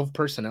 12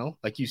 personnel,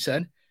 like you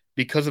said,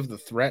 because of the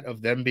threat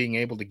of them being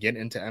able to get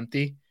into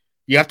empty?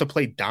 You have to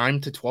play dime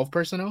to 12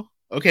 personnel.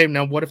 Okay,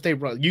 now what if they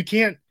run? You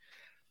can't.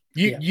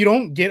 You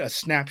don't get a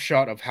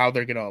snapshot of how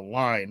they're going to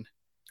align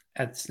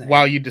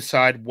while you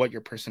decide what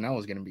your personnel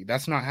is going to be.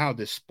 That's not how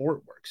this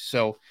sport works.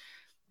 So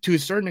to a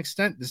certain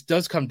extent, this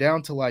does come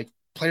down to like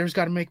players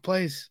got to make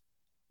plays.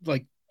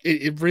 Like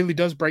it really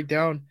does break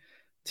down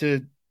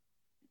to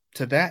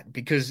that,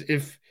 because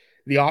if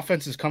the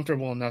offense is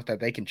comfortable enough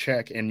that they can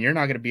check, and you're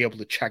not going to be able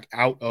to check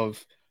out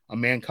of a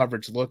man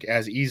coverage look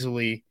as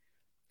easily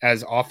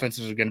as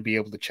offenses are going to be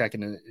able to check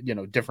in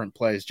different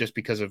plays just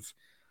because of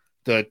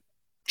the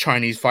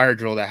Chinese fire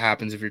drill that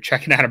happens if you're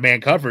checking out of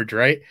man coverage,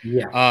 right?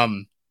 Yeah.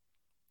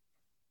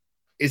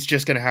 It's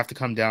just going to have to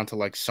come down to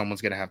like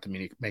someone's going to have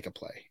to make a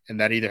play, and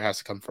that either has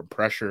to come from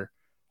pressure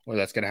or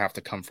that's going to have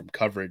to come from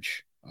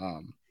coverage.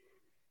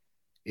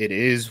 It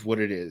is what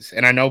it is.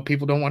 And I know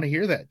people don't want to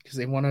hear that because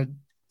they want to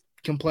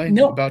complain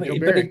about Joe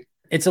Barry.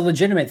 It's a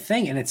legitimate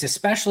thing, and it's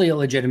especially a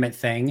legitimate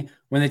thing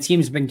when the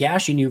team's been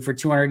gashing you for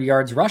 200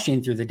 yards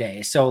rushing through the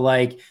day. So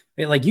like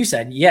you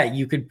said,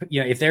 you could,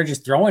 if they're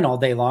just throwing all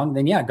day long,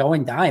 then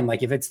going dime.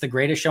 Like if it's the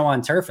greatest show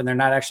on turf and they're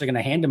not actually going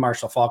to hand to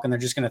Marshall Faulk and they're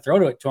just going to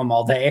throw it to him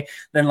all day,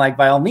 then like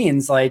by all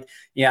means, I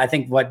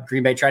think what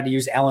Green Bay tried to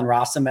use Allen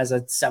Rossum as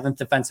a 7th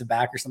defensive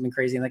back or something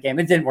crazy in the game.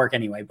 It didn't work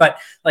anyway. But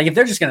like if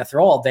they're just going to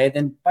throw all day,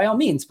 then by all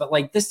means. But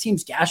like this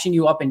team's gashing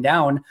you up and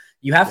down.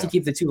 You have to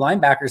keep the 2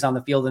 linebackers on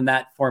the field in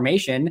that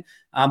formation.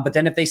 But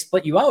then if they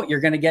split you out, you're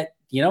going to get,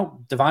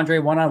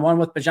 Devondre one-on-one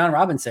with Bijan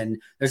Robinson.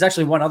 There's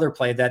actually one other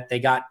play that they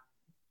got,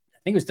 I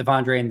think it was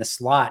Devondre in the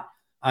slot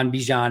on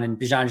Bijan, and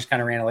Bijan just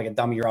kind of ran like a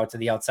dummy route to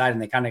the outside, and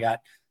they kind of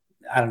got,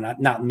 I don't know,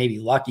 not maybe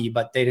lucky,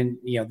 but they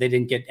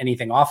didn't get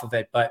anything off of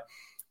it. But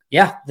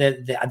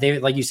they,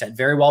 like you said,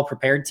 very well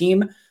prepared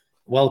team,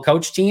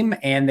 well-coached team,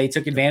 and they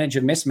took advantage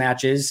of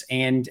mismatches,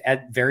 and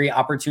at very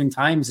opportune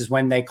times is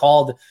when they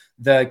called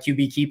the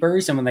QB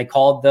keepers and when they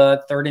called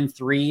the 3rd and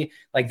 3,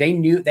 like they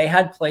knew they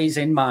had plays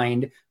in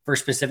mind for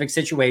specific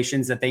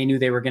situations that they knew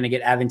they were going to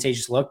get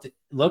advantageous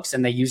looks,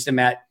 and they used them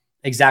at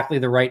exactly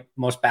the right,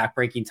 most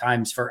backbreaking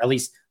times for at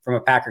least from a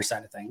Packers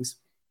side of things.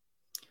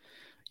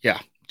 Yeah,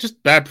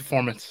 just bad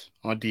performance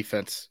on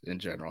defense in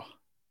general.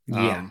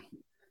 Yeah.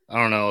 I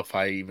don't know if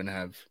I even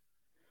have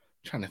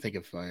 – I'm trying to think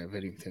if I have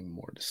anything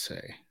more to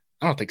say.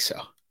 I don't think so.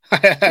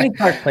 Kenny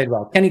Clark played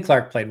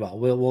well.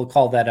 We'll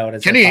call that out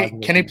as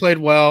Kenny played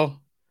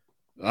well.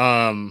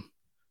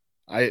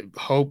 I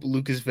hope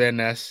Lucas Van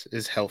Ness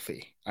is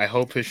healthy. I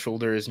hope his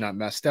shoulder is not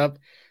messed up,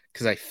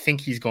 because I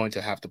think he's going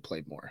to have to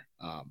play more.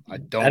 I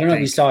don't know if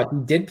you saw it. He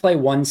did play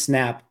 1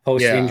 snap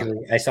post injury.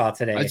 I saw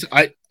today.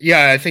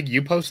 I think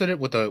you posted it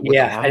with the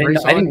I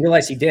didn't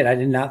realize he did. I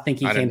did not think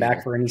he came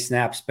back for any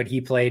snaps, but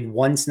he played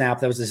 1 snap.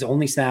 That was his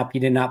only snap. He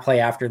did not play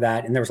after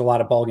that, and there was a lot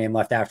of ball game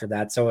left after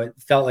that. So it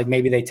felt like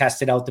maybe they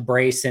tested out the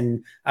brace,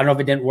 and I don't know if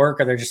it didn't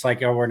work or they're just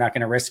like, oh, we're not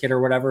going to risk it or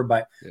whatever.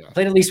 But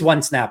played at least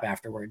 1 snap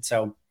afterwards.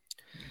 So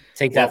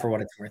take that for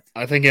what it's worth.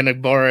 I think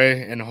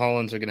Enigbare and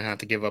Hollins are going to have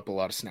to give up a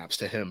lot of snaps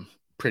to him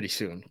pretty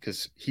soon,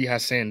 because he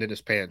has sand in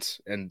his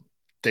pants and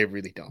they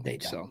really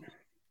don't. So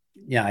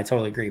Yeah, I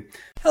totally agree.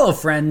 Hello,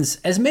 friends.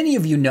 As many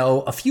of you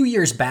know, a few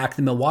years back,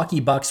 the Milwaukee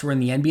Bucks were in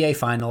the NBA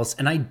Finals,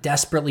 and I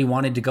desperately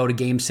wanted to go to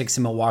Game 6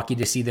 in Milwaukee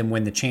to see them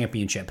win the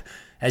championship.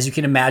 As you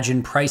can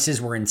imagine,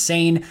 prices were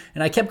insane,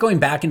 and I kept going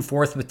back and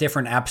forth with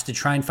different apps to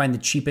try and find the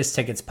cheapest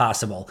tickets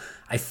possible.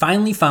 I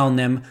finally found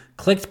them,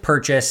 clicked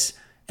purchase,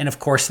 and of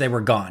course they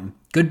were gone.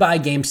 Goodbye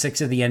Game 6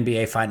 of the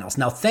NBA Finals.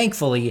 Now,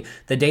 thankfully,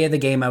 the day of the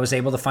game I was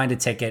able to find a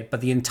ticket, but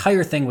the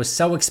entire thing was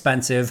so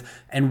expensive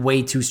and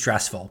way too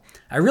stressful.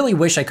 I really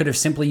wish I could have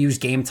simply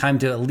used Game Time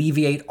to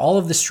alleviate all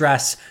of the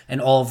stress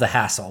and all of the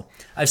hassle.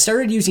 I've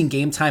started using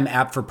Game Time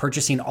app for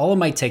purchasing all of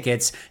my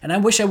tickets, and I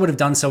wish I would have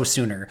done so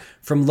sooner.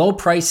 From low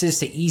prices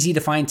to easy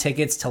to find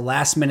tickets to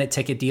last minute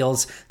ticket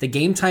deals, the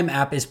Game Time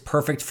app is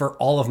perfect for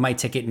all of my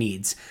ticket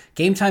needs.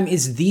 Game Time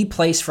is the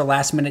place for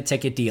last minute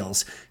ticket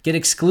deals. Get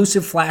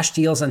exclusive flash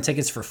deals on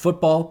tickets for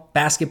football,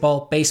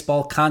 basketball,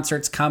 baseball,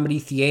 concerts, comedy,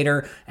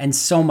 theater, and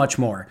so much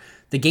more.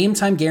 The Game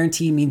Time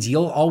guarantee means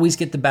you'll always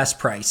get the best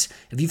price.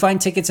 If you find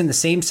tickets in the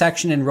same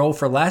section and row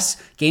for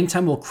less, Game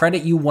Time will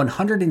credit you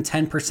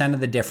 110% of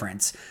the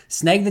difference.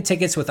 Snag the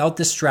tickets without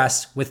the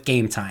stress with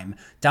Game Time.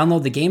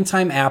 Download the Game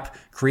Time app,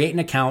 create an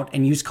account,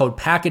 and use code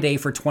PACKADAY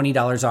for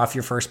 $20 off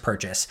your first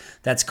purchase.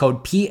 That's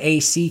code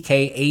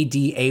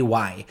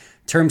PACKADAY.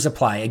 Terms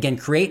apply. Again,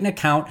 create an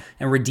account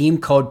and redeem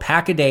code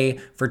PACKADAY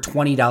for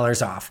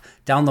 $20 off.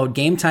 Download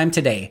Game Time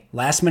today.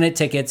 Last minute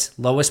tickets,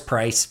 lowest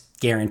price,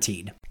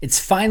 guaranteed. It's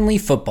finally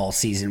football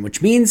season,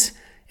 which means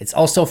it's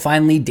also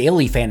finally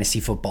daily fantasy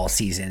football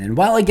season. And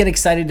while I get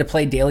excited to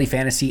play daily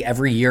fantasy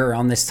every year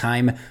around this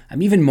time,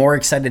 I'm even more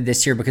excited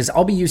this year because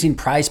I'll be using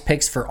Prize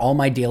Picks for all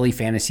my daily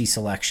fantasy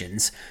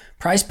selections.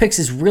 Prize Picks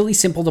is really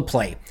simple to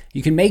play.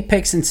 You can make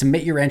picks and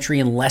submit your entry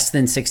in less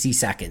than 60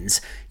 seconds.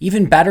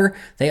 Even better,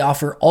 they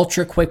offer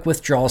ultra quick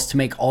withdrawals to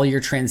make all your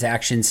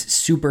transactions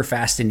super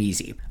fast and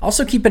easy.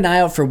 Also keep an eye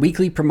out for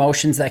weekly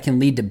promotions that can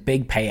lead to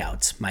big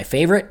payouts. My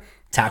favorite?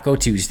 Taco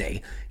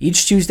Tuesday.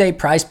 Each Tuesday,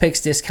 Prize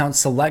Picks discounts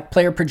select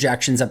player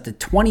projections up to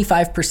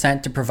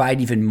 25% to provide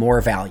even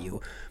more value.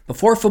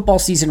 Before football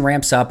season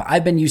ramps up,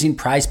 I've been using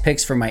Prize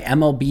Picks for my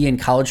MLB and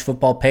college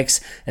football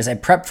picks as I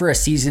prep for a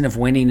season of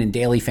winning in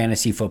daily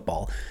fantasy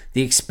football.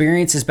 The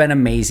experience has been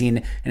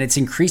amazing, and it's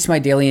increased my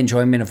daily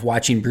enjoyment of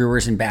watching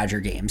Brewers and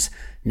Badger games.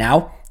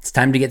 Now, it's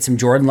time to get some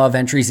Jordan Love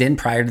entries in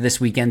prior to this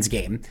weekend's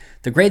game.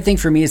 The great thing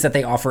for me is that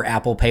they offer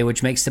Apple Pay,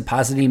 which makes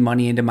depositing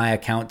money into my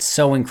account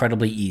so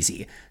incredibly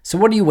easy. So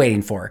what are you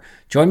waiting for?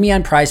 Join me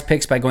on Prize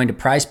Picks by going to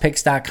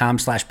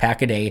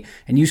prizepicks.com/packaday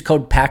and use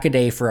code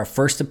PACKADAY for a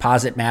first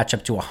deposit match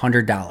up to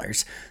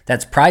 $100.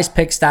 That's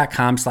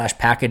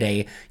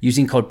prizepicks.com/packaday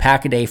using code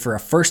PACKADAY for a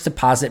first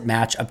deposit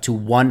match up to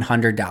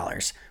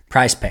 $100.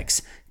 Prize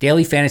Picks,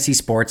 daily fantasy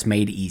sports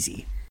made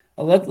easy.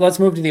 Let's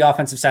move to the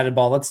offensive side of the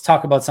ball. Let's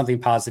talk about something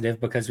positive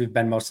because we've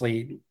been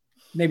mostly,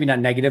 maybe not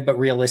negative, but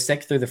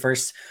realistic through the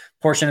first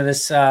portion of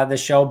this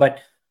show. But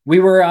we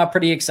were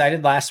pretty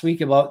excited last week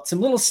about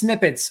some little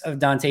snippets of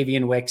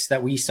Dontavian Wicks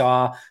that we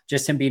saw,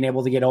 just him being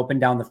able to get open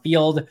down the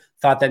field.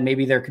 Thought that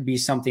maybe there could be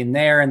something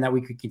there and that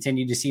we could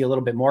continue to see a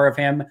little bit more of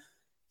him.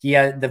 He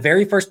had the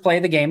very first play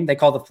of the game, they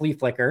call the flea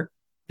flicker.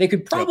 They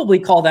could probably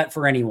call that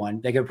for anyone.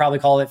 They could probably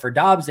call it for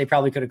Dobbs. They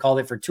probably could have called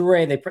it for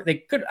Toure. They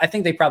could. I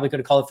think they probably could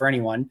have called it for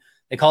anyone.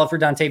 They call it for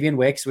Dontavian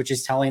Wicks, which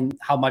is telling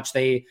how much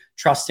they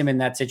trust him in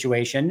that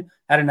situation.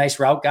 Had a nice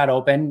route, got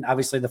open.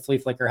 Obviously, the flea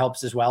flicker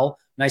helps as well.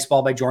 Nice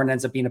ball by Jordan,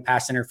 ends up being a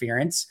pass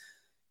interference.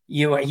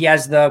 He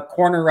has the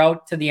corner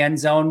route to the end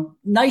zone.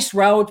 Nice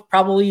route.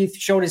 Probably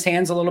showed his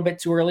hands a little bit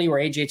too early,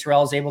 where AJ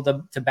Terrell is able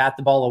to bat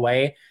the ball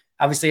away.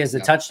 Obviously, has the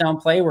touchdown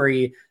play where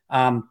he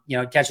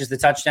catches the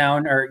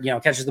touchdown or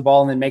catches the ball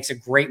and then makes a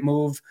great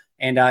move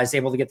and is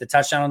able to get the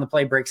touchdown on the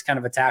play, breaks kind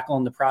of a tackle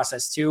in the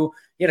process too.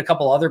 He had a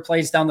couple other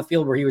plays down the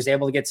field where he was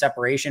able to get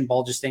separation.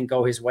 Ball just didn't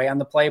go his way on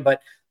the play,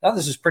 but I thought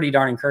this was pretty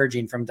darn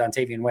encouraging from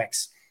Dontavian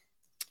Wicks.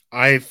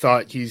 I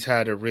thought he's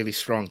had a really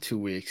strong 2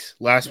 weeks.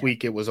 Last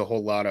week, it was a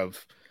whole lot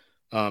of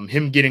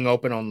him getting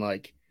open on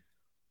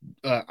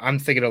I'm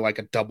thinking of like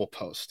a double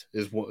post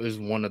is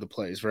one of the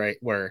plays, right?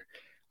 Where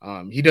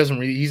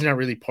he's not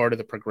really part of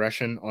the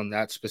progression on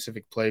that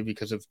specific play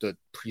because of the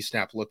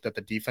pre-snap look that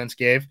the defense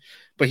gave,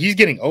 but he's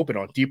getting open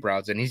on deep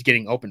routes and he's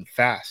getting open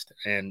fast.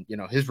 And,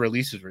 his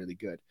release is really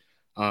good.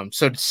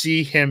 So to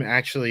see him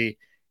actually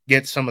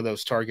get some of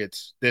those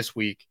targets this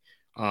week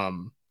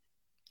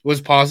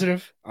was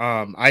positive.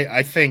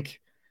 I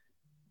think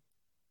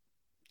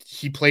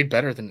he played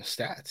better than the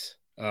stats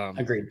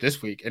Agreed.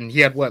 this week. And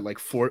he had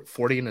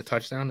 40 in a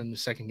touchdown in the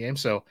second game.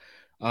 So,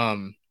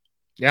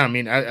 yeah, I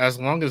mean, as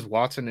long as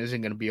Watson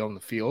isn't going to be on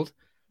the field,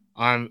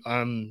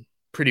 I'm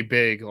pretty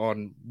big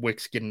on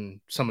Wicks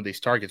getting some of these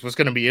targets. What's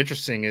going to be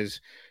interesting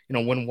is,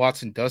 when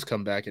Watson does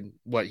come back and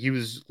he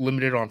was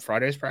limited on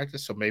Friday's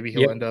practice, so maybe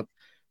he'll end up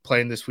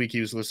playing this week.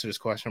 He was listed as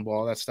questionable,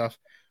 all that stuff.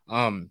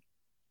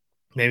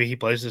 Maybe he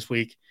plays this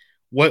week.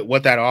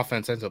 What that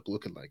offense ends up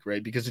looking like,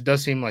 right? Because it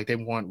does seem like they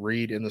want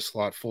Reed in the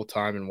slot full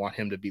time and want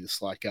him to be the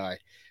slot guy.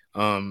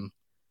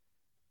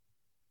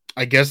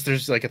 I guess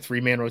there's like a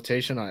 3-man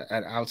rotation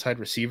at outside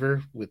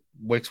receiver with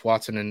Wicks,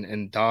 Watson,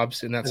 and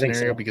Dobbs in that I think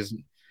scenario so. because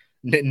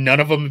none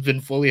of them have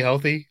been fully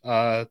healthy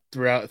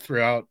throughout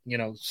summer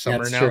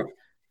That's now. true.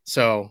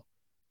 So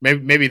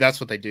maybe that's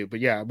what they do. But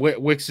yeah,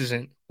 Wicks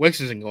isn't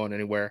going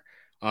anywhere.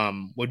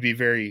 Would be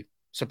very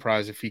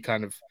surprised if he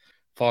kind of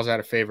falls out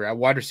of favor. At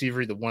wide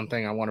receiver, the one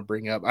thing I want to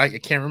bring up, I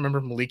can't remember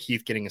Malik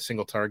Heath getting a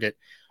single target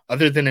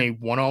other than a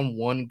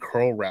one-on-one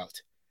curl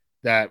route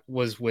that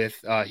was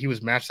with he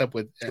was matched up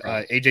with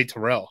AJ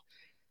Terrell.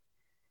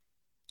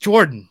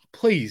 Jordan,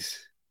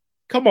 please.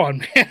 Come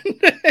on, man.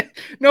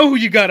 Know who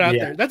you got out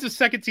there. That's a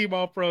second team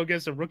All-Pro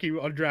against a rookie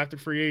undrafted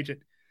free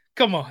agent.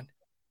 Come on,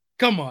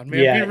 man.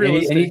 Yeah, be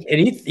realistic. and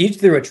he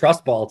threw a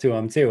trust ball to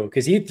him too,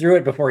 because he threw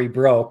it before he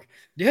broke.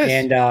 Yes,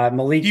 and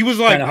Malik, he was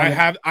like,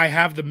 I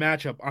have the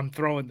matchup. I'm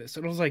throwing this,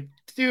 and I was like,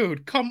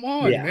 dude, come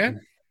on,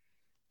 man.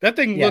 That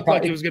thing looked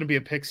like it was going to be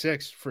a pick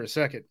six for a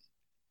second.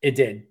 It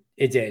did.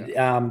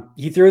 Yeah.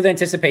 He threw the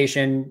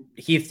anticipation.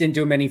 Heath didn't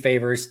do him any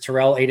favors.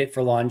 Terrell ate it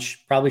for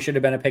lunch. Probably should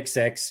have been a pick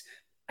six.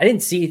 I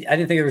didn't think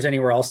there was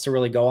anywhere else to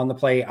really go on the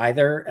play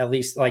either. At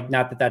least, like,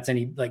 not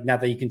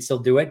that you can still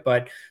do it,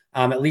 but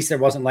at least there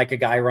wasn't like a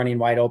guy running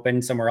wide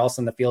open somewhere else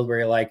in the field where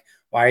you're like,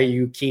 why are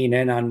you keying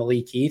in on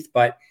Malik Heath?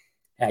 But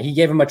he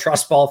gave him a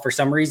trust ball for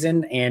some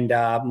reason, and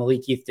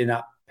Malik Heath did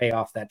not pay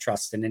off that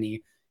trust in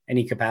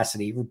any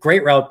capacity.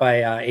 Great route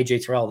by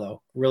AJ Terrell,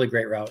 though. Really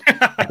great route.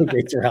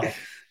 Great Terrell.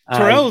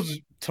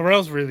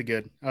 Terrell's really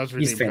good. I was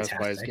really impressed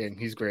by his game.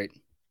 He's great.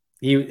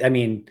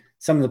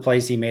 Some of the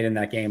plays he made in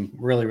that game,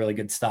 really, really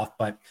good stuff.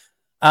 But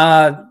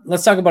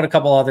let's talk about a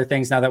couple other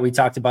things now that we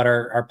talked about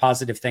our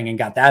positive thing and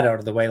got that out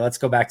of the way. Let's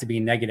go back to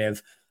being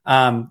negative.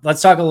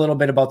 Let's talk a little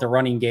bit about the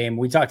running game.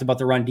 We talked about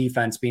the run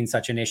defense being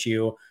such an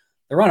issue.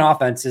 The run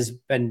offense has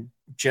been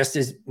just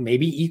as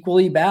maybe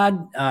equally bad.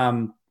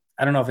 I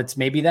don't know if it's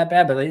maybe that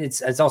bad, but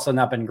it's also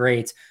not been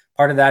great.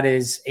 Part of that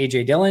is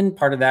AJ Dillon.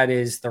 Part of that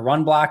is the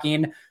run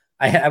blocking.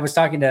 I was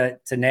talking to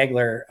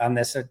Nagler on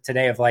this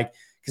today of like,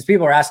 because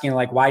people are asking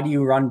like, why do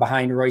you run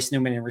behind Royce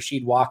Newman and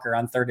Rasheed Walker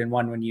on 3rd and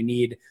 1 when you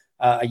need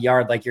a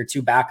yard, like your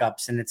two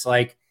backups? And it's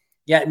like,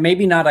 yeah,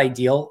 maybe not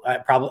ideal,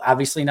 probably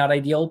obviously not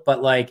ideal,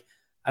 but like,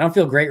 I don't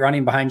feel great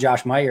running behind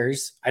Josh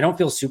Myers. I don't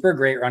feel super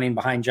great running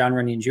behind John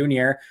Runyon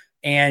Jr.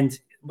 And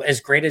as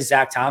great as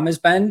Zach Tom has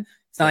been,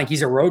 it's not like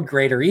he's a road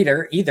grader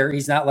either.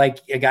 He's not like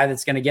a guy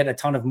that's going to get a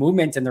ton of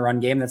movement in the run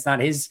game. That's not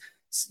his,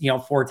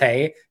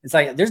 forte. It's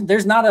like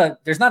there's not a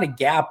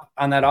gap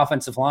on that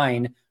offensive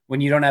line when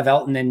you don't have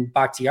Elton and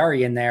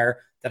Bakhtiari in there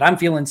that I'm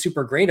feeling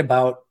super great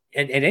about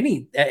at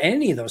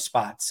any of those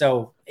spots.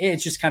 So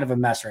it's just kind of a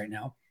mess right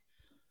now.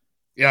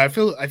 Yeah, I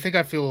think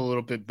I feel a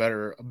little bit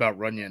better about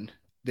Runyon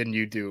than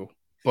you do.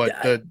 But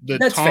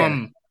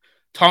Tom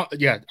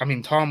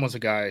was a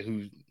guy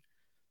who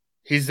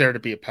he's there to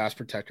be a pass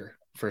protector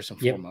first and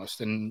foremost.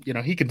 And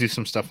he could do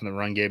some stuff in the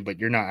run game, but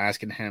you're not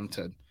asking him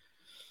to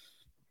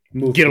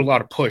get a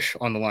lot of push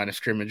on the line of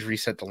scrimmage,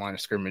 reset the line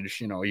of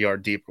scrimmage, a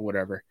yard deep or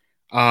whatever.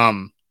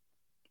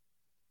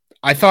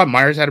 I thought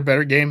Myers had a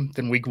better game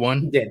than week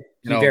 1. He did.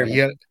 He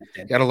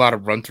had a lot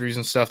of run throughs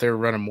and stuff. They were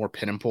running more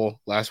pin and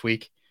pull last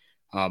week.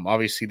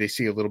 Obviously they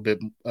see a little bit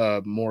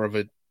more of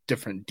a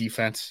different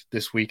defense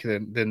this week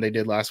than they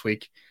did last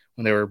week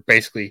when they were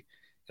basically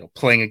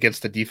playing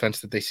against the defense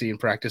that they see in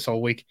practice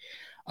all week.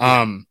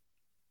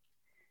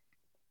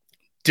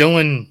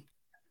 Dylan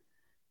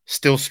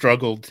still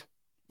struggled,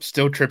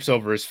 still trips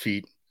over his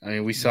feet. I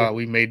mean,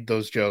 we made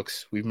those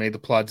jokes. We've made the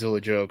Plodzilla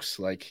jokes.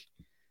 Like,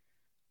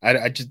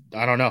 I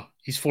don't know.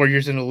 He's 4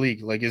 years in the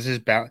league. Like,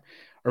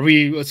 are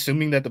we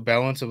assuming that the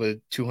balance of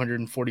a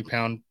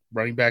 240-pound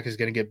running back is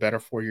going to get better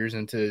 4 years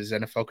into his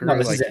NFL career?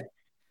 No,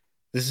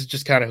 this is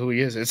just kind of who he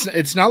is.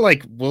 It's not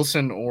like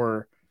Wilson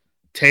or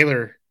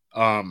Taylor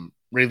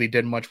really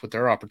did much with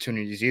their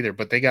opportunities either,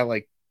 but they got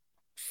like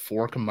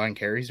 4 combined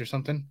carries or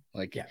something.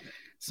 Like,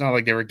 It's not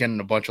like they were getting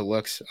a bunch of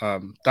looks.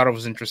 Thought it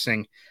was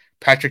interesting.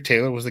 Patrick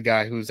Taylor was the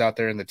guy who was out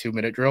there in the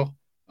 2-minute drill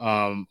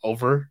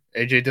over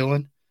AJ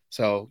Dillon.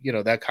 So,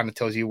 that kind of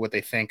tells you what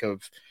they think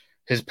of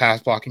his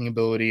pass blocking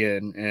ability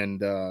and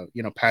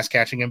pass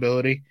catching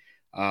ability.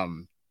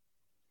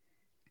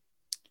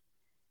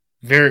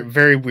 Very,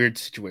 very weird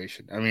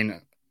situation. I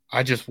mean,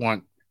 I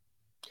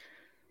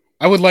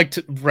would like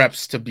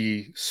reps to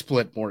be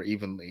split more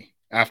evenly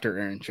after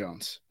Aaron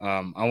Jones.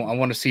 I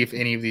want to see if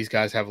any of these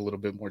guys have a little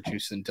bit more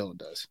juice than Dylan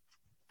does.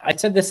 I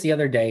said this the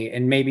other day,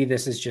 and maybe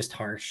this is just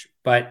harsh,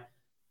 but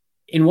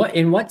in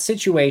what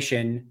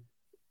situation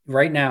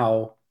right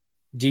now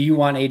do you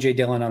want AJ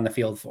Dillon on the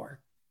field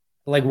for?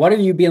 Like, what are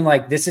you being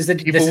like?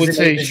 People would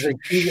say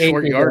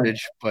short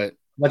yardage, but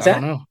what's that? I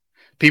don't know.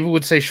 People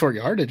would say short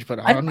yardage, but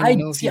I don't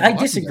know. I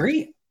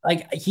disagree.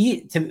 Like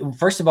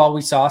first of all,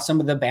 we saw some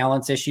of the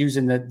balance issues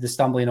and the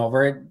stumbling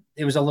over it.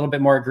 It was a little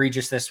bit more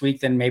egregious this week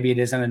than maybe it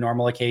is on a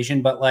normal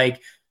occasion. But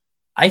like,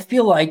 I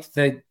feel like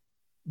the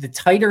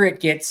tighter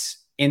it gets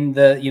in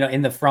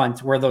the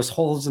front where those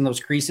holes and those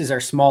creases are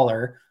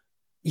smaller,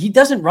 he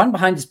doesn't run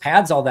behind his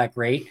pads all that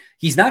great.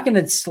 He's not going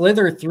to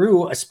slither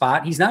through a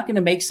spot. He's not going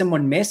to make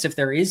someone miss if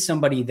there is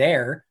somebody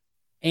there.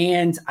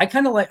 And I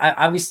kind of like,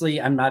 obviously,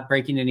 I'm not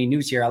breaking any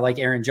news here. I like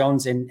Aaron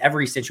Jones in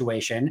every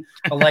situation,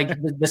 but like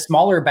the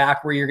smaller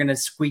back where you're going to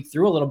squeak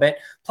through a little bit.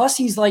 Plus,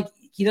 he's like,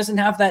 he doesn't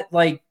have that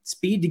like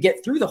speed to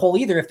get through the hole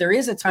either. If there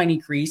is a tiny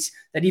crease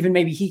that even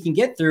maybe he can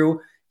get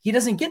through, he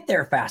doesn't get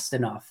there fast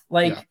enough.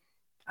 Like,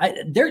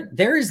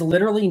 there is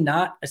literally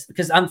not,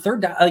 because on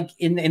third down, like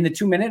in the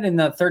 2 minute and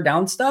the third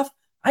down stuff,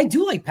 I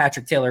do like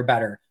Patrick Taylor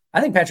better.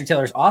 I think Patrick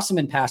Taylor is awesome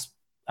in pass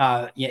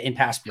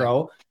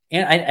pro.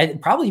 And I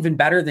probably even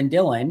better than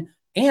Dylan.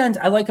 And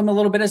I like him a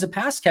little bit as a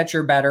pass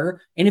catcher better.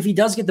 And if he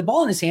does get the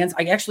ball in his hands,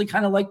 I actually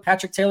kind of like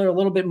Patrick Taylor a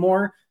little bit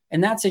more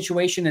in that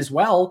situation as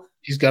well.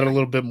 He's got a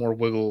little bit more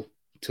wiggle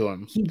to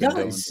him. He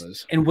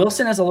does. And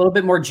Wilson has a little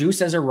bit more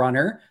juice as a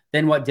runner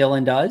than what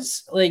Dylan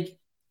does. Like,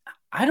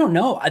 I don't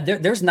know.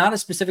 There's not a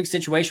specific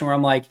situation where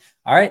I'm like,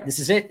 all right, this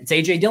is it. It's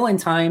AJ Dillon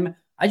time.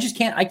 I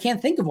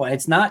can't think of one.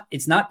 It's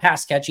not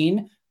pass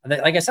catching.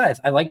 Like I said,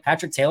 I like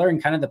Patrick Taylor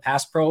and kind of the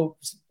pass pro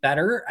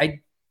better.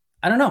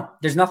 I don't know.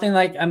 There's nothing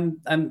like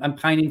I'm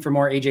pining for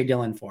more AJ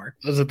Dillon for.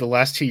 Was it the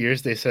last 2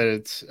 years they said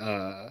it's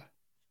the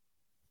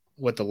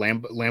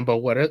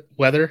Lambo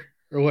weather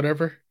or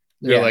whatever?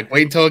 They're like,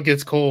 wait until it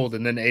gets cold,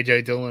 and then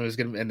AJ Dillon is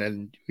gonna, and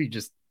then he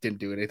just didn't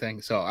do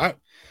anything. So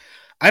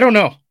I don't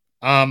know.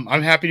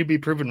 I'm happy to be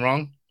proven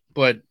wrong,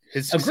 but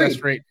his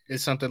success rate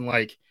is something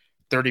like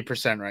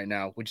 30% right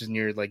now, which is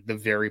near like the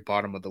very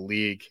bottom of the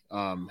league.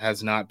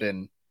 Has not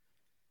been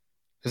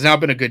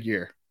a good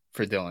year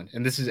for Dillon,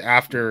 and this is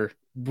after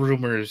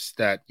rumors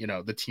that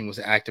the team was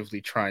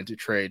actively trying to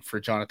trade for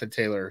Jonathan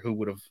Taylor, who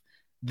would have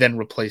then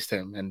replaced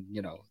him. And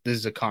this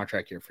is a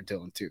contract year for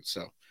Dillon too,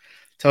 so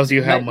tells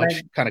you how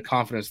much kind of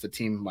confidence the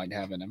team might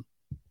have in him.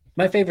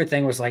 My favorite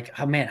thing was like,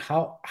 oh man,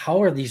 how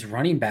are these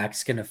running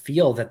backs going to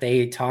feel that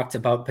they talked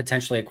about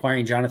potentially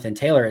acquiring Jonathan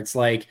Taylor? It's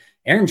like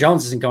Aaron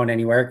Jones isn't going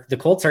anywhere. The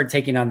Colts aren't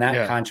taking on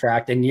that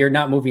contract, and you're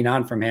not moving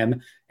on from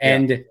him.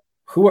 And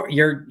who are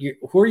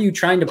you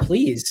trying to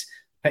please?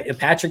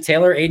 Patrick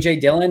Taylor,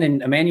 AJ Dillon,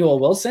 and Emmanuel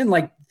Wilson?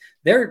 Like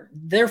they're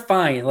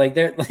fine. Like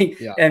they're like,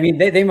 I mean,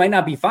 they might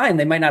not be fine.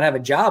 They might not have a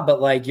job,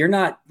 but like you're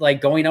not like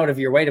going out of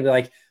your way to be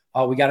like,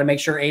 oh, we got to make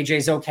sure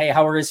AJ's okay.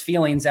 How are his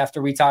feelings after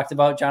we talked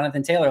about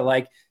Jonathan Taylor?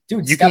 Like,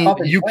 dude, you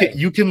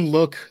can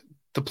look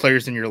the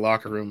players in your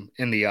locker room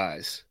in the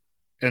eyes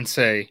and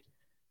say,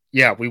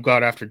 yeah, we've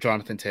got after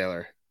Jonathan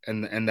Taylor,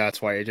 and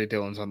that's why AJ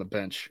Dillon's on the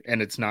bench, and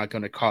it's not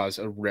going to cause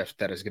a rift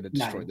that is going to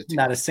destroy the team.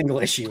 Not a single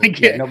issue.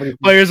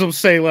 Players will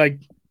say like,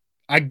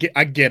 I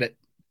get it.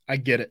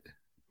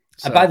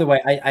 So. By the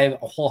way, I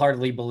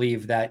wholeheartedly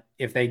believe that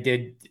if they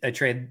did a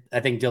trade, I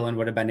think Dillon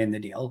would have been in the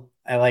deal.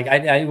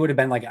 I would have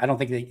been like, I don't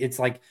think it's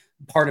like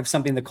part of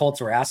something the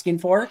Colts were asking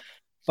for,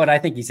 but I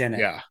think he's in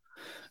it.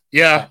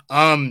 Yeah.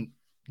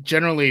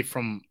 Generally,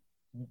 from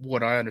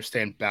what I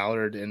understand,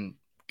 Ballard and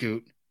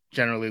Goot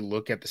generally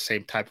look at the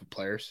same type of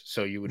players.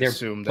 So you would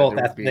assume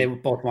that they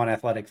both want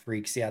athletic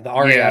freaks. Yeah. The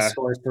RAS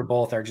scores for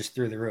both are just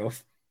through the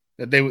roof.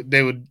 They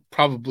would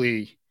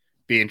probably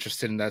be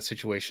interested in that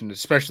situation,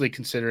 especially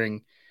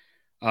considering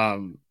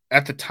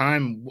at the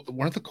time,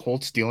 weren't the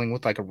Colts dealing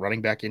with like a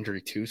running back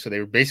injury too? So they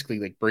were basically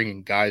like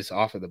bringing guys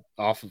off of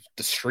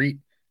the street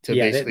to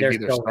basically be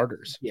their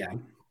starters. Yeah.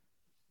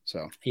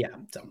 So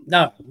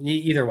no,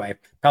 either way,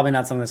 probably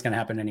not something that's going to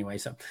happen anyway.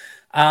 So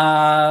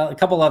a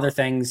couple other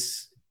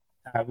things.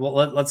 Well,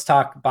 let's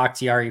talk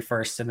Bakhtiari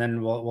first, and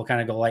then we'll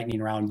kind of go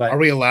lightning round. But are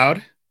we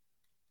allowed?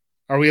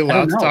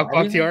 To talk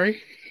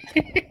Bakhtiari?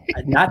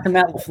 Not to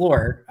Matt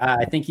LaFleur.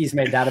 I think he's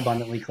made that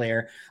abundantly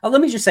clear. Let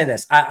me just say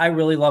this. I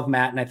really love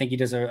Matt, and I think he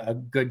does a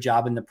good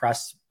job in the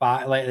press,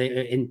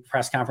 in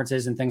press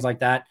conferences and things like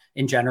that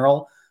in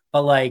general.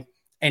 But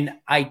and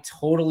I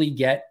totally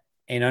get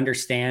and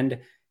understand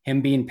him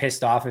being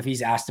pissed off if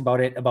he's asked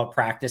about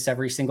practice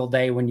every single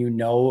day when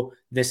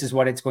this is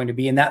what it's going to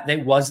be. And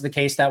that was the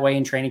case that way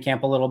in training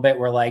camp a little bit,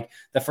 where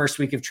the first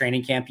week of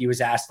training camp, he was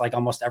asked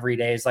almost every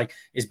day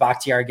is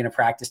Bakhtiari going to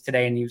practice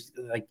today? And he was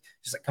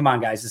just come on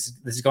guys, this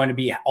is going to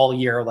be all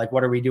year.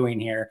 What are we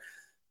doing here?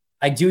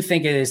 I do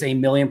think it is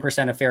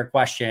 1,000,000% a fair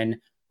question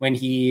when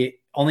he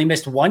only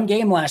missed one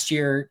game last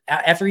year.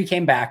 After he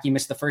came back, he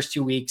missed the first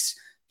 2 weeks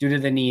due to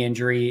the knee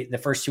injury, the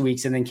first 2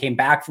 weeks, and then came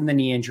back from the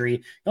knee injury.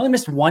 He only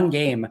missed one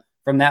game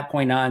from that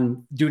point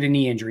on due to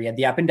knee injury. He had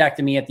the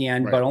appendectomy at the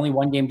end, but only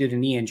one game due to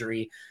knee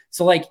injury.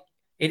 So it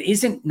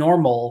isn't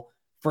normal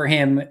for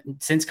him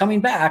since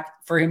coming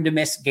back for him to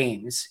miss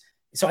games.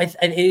 So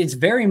it's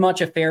very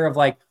much a fair of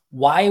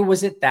why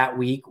was it that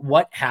week?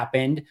 What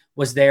happened?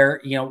 Was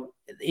there,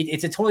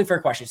 it's a totally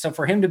fair question. So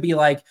for him to be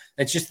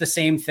that's just the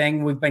same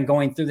thing. We've been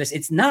going through this.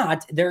 It's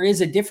not. There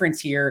is a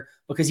difference here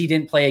because he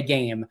didn't play a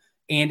game.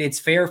 And it's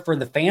fair for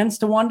the fans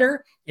to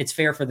wonder. It's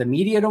fair for the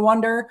media to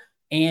wonder.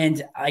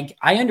 And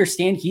I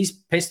understand he's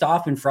pissed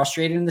off and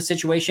frustrated in the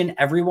situation.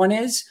 Everyone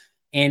is.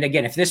 And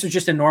again, if this was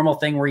just a normal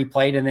thing where he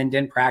played and then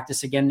didn't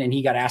practice again and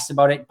he got asked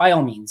about it, by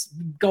all means,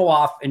 go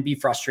off and be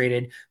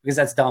frustrated because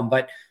that's dumb.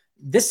 But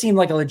this seemed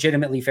like a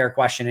legitimately fair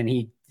question, and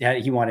he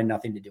wanted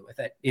nothing to do with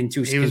it in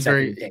 2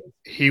 consecutive days.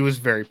 He was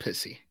very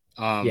pissy.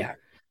 Yeah.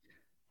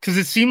 Because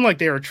it seemed like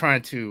they were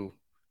trying to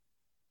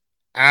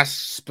ask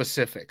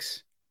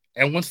specifics.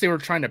 And once they were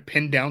trying to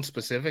pin down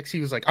specifics, he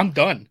was like, I'm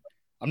done.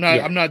 I'm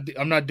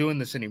not doing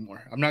this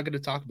anymore. I'm not going to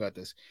talk about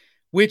this.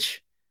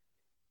 Which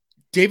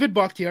David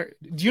Bakhtiari,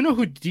 do you know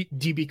who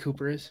DB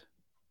Cooper is,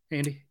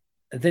 Andy?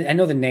 I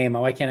know the name.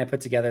 Why can't I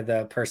put together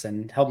the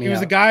person? Help me out. He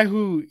was a guy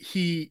who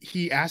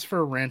he asked for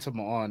a ransom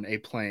on a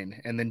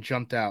plane and then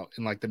jumped out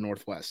in like the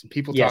Northwest. And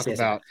people talk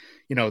about,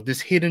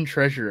 this hidden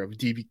treasure of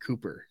DB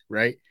Cooper,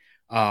 right?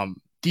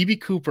 DB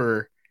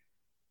Cooper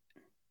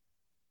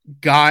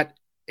got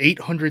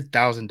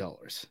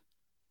 $800,000.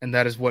 And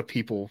that is what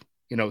people,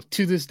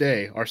 to this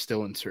day are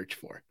still in search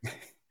for.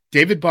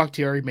 David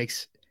Bakhtiari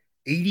makes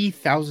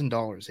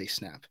 $80,000 a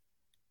snap.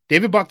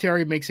 David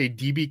Bakhtiari makes a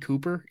DB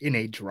Cooper in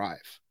a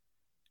drive.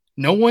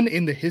 No one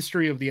in the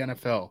history of the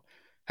NFL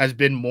has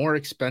been more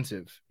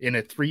expensive in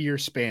a 3-year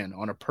span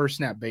on a per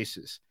snap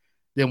basis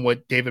than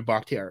what David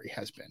Bakhtiari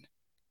has been.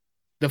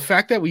 The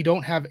fact that we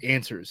don't have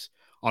answers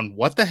on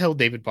what the hell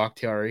what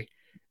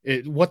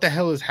the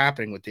hell is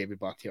happening with David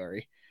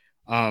Bakhtiari,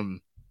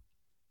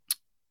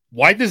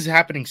 why this is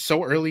happening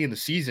so early in the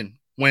season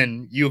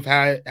when you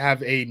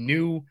have a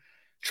new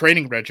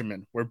training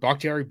regimen where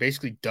Bakhtiari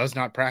basically does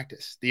not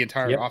practice the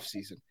entire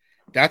offseason.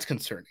 That's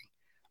concerning.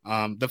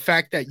 The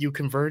fact that you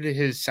converted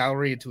his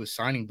salary into a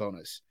signing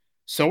bonus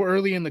so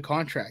early in the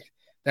contract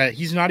that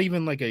he's not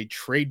even like a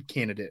trade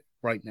candidate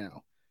right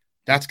now.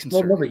 That's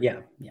concerning. Well, yeah.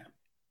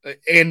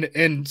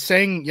 And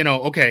saying,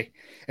 okay,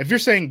 if you're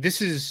saying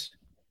this is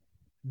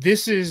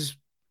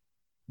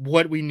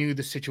what we knew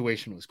the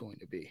situation was going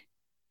to be,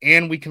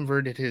 and we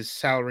converted his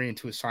salary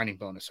into a signing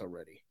bonus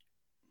already,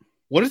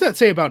 what does that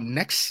say about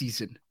next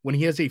season when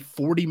he has a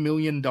 $40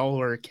 million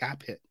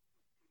cap hit?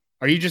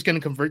 Are you just going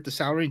to convert the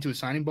salary into a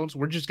signing bonus?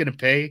 We're just going to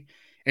pay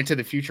into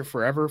the future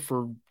forever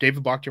for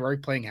David Bakhtiari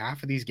playing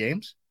half of these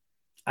games?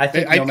 I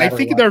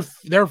think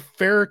there are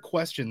fair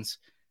questions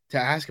to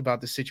ask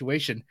about this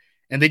situation,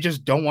 and they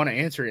just don't want to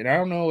answer it. And I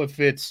don't know if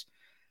it's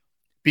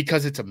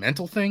because it's a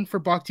mental thing for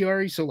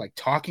Bakhtiari, so like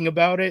talking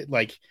about it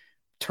like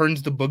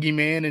turns the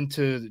boogeyman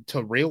into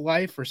real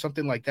life or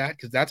something like that,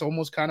 because that's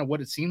almost kind of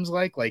what it seems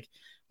like. Like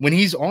when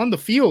he's on the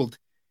field,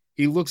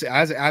 he looks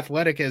as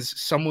athletic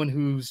as someone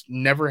who's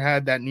never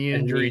had that knee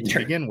injury to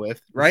begin with,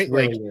 right? It's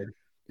really weird.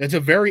 It's a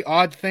very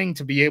odd thing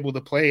to be able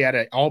to play at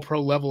an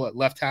all-pro level at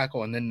left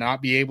tackle and then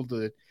not be able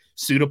to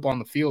suit up on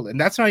the field. And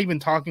that's not even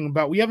talking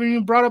about – we haven't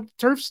even brought up the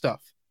turf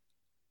stuff.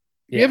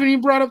 Yeah. We haven't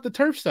even brought up the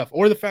turf stuff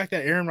or the fact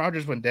that Aaron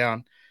Rodgers went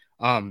down.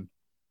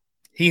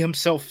 He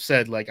himself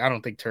said, like, I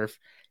don't think turf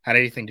had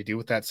anything to do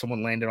with that.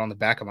 Someone landed on the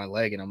back of my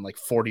leg and I'm like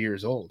 40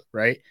 years old,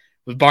 right?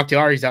 With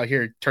Bakhtiari's out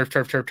here,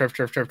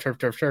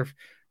 turf.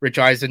 Rich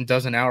Eisen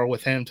does an hour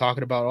with him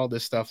talking about all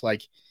this stuff.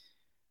 Like,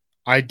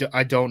 I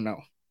don't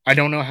know. I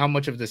don't know how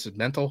much of this is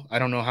mental. I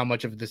don't know how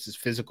much of this is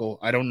physical.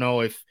 I don't know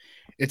if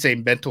it's a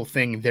mental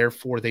thing,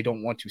 therefore they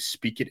don't want to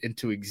speak it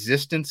into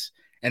existence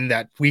and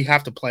that we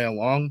have to play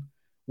along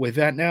with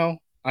that now.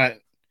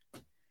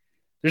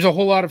 There's a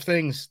whole lot of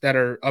things that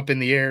are up in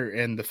the air,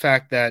 and the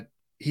fact that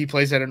he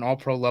plays at an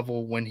all-pro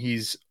level when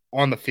he's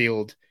on the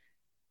field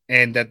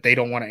and that they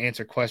don't want to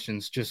answer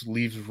questions just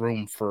leaves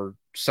room for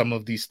some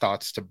of these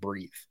thoughts to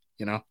breathe,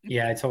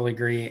 Yeah, I totally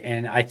agree.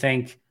 And I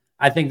think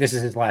this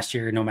is his last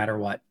year, no matter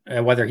what,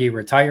 whether he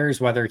retires,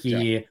 whether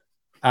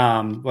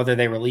whether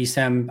they release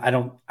him. I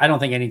don't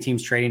think any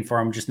team's trading for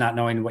him, just not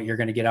knowing what you're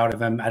going to get out of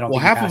him. I don't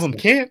think half of them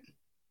can't.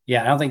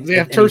 Yeah. I don't think they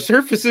have turf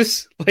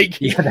surfaces.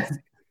 Yeah,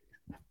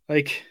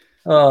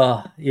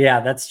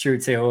 that's true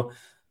too.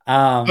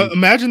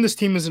 Imagine this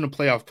team is in a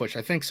playoff push.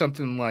 I think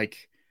something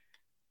like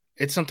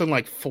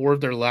 4 of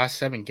their last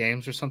 7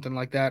 games or something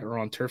like that are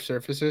on turf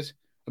surfaces.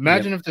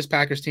 Imagine if this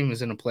Packers team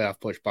is in a playoff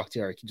push,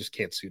 Bakhtiari just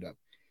can't suit up.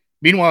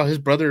 Meanwhile, his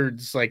brother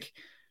is like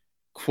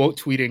quote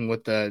tweeting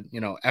with the,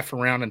 F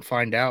around and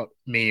find out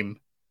meme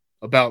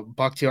about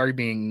Bakhtiari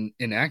being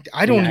inactive.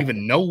 I don't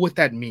even know what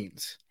that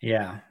means.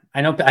 Yeah.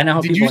 I know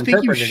how Did people you think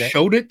you interpreted it.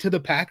 showed it to the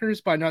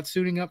Packers by not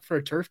suiting up for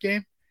a turf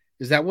game?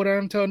 Is that what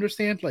I'm to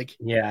understand? Like,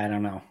 yeah, I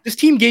don't know. This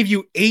team gave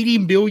you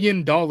 $80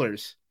 million.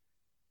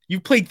 You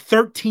played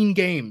 13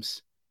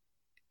 games.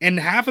 And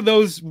half of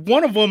those,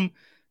 one of them,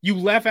 you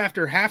left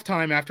after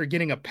halftime after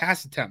getting a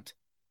pass attempt.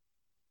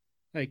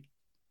 Like,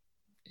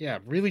 yeah,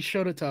 really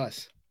showed it to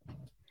us.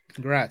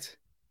 Congrats.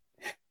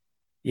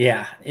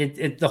 Yeah,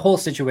 the whole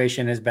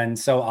situation has been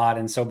so odd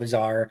and so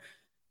bizarre.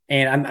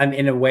 And I'm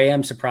in a way,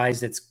 I'm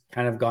surprised it's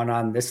kind of gone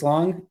on this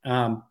long.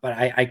 But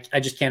I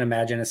just can't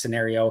imagine a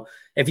scenario.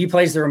 If he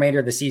plays the remainder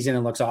of the season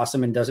and looks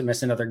awesome and doesn't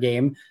miss another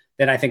game,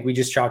 then I think we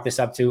just chalk this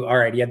up to, all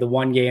right, he had the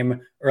one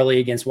game early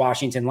against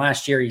Washington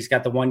last year. He's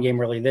got the one game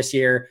early this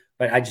year,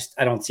 but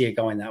I don't see it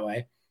going that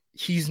way.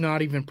 He's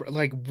not even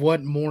like,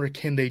 what more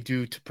can they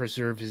do to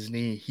preserve his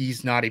knee?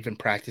 He's not even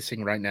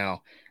practicing right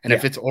now. And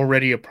if it's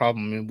already a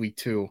problem in week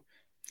 2,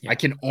 I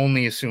can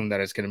only assume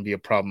that it's going to be a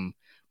problem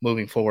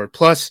moving forward.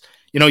 Plus,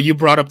 you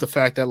brought up the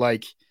fact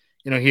that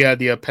he had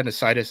the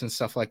appendicitis and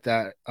stuff like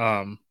that.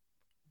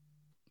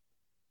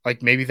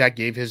 like maybe that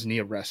gave his knee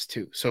a rest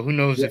too. So who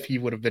knows Yeah. if he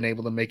would have been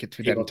able to make it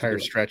through that Able to entire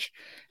do it. stretch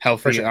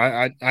healthy. For sure.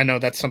 I know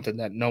that's something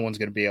that no one's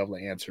going to be able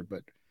to answer,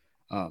 but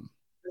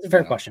It's a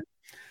fair question.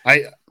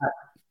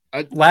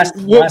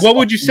 What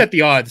would you set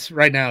the odds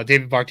right now,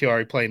 David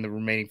Bakhtiari playing the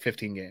remaining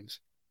 15 games?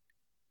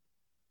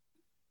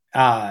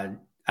 I'm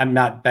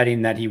not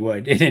betting that he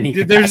would in any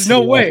capacity. There's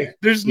no way.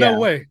 There's no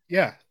way.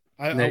 Yeah.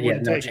 I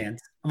wouldn't take chance.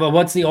 it. Well,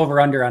 what's the over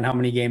under on how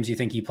many games you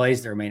think he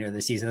plays the remainder of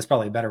the season? That's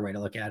probably a better way to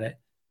look at it.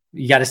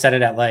 You got to set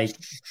it at like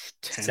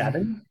 10?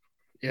 7.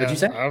 Yeah, What'd you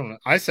say? I don't know.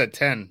 I said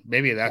 10.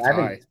 Maybe that's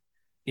high.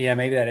 Yeah,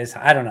 maybe that is.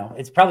 I don't know.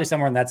 It's probably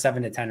somewhere in that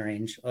 7 to 10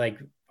 range. Like,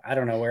 I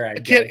don't know where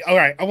I'd go. All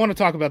right. I want to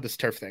talk about this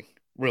turf thing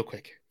real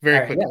quick.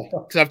 Very quickly.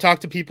 Because I've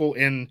talked to people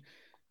in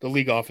the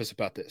league office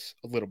about this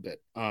a little bit.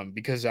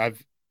 Because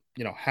I've,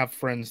 have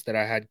friends that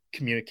I had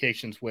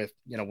communications with,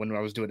 when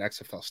I was doing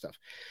XFL stuff.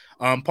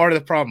 Part of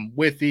the problem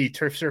with the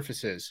turf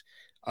surfaces,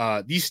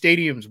 these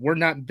stadiums were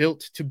not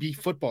built to be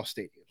football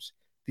stadiums.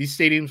 These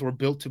stadiums were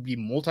built to be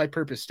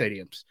multi-purpose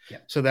stadiums. Yeah.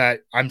 So that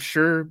I'm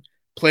sure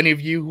plenty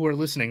of you who are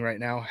listening right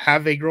now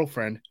have a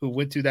girlfriend who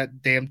went to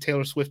that damn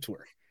Taylor Swift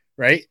tour,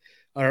 right?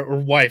 Or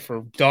wife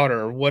or daughter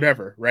or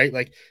whatever, right?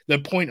 Like the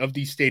point of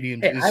these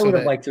stadiums is I would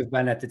have liked to have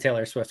been at the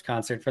Taylor Swift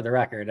concert for the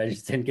record. I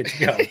just didn't get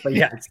to go. But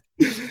yes.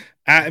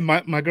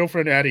 My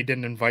girlfriend Addie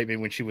didn't invite me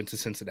when she went to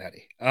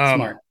Cincinnati.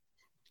 Smart.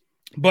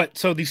 But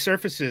so these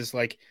surfaces,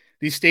 like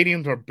these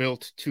stadiums are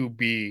built to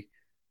be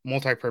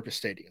multi-purpose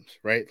stadiums,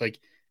 right? Like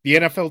the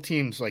NFL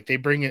teams, like they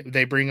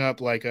bring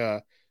up like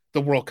the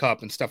World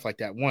Cup and stuff like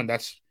that. One,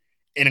 that's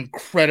an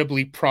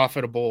incredibly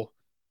profitable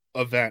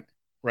event,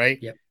 right?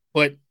 Yep.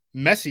 But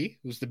Messi,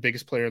 who's the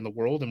biggest player in the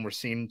world, and we're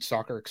seeing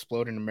soccer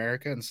explode in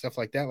America and stuff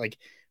like that. Like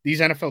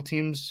these NFL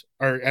teams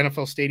or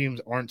NFL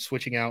stadiums aren't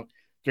switching out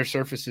their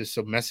surfaces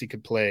so Messi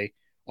could play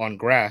on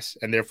grass,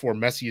 and therefore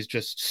Messi is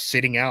just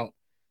sitting out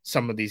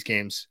some of these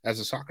games as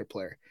a soccer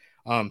player.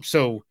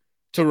 So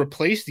to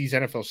replace these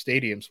NFL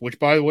stadiums, which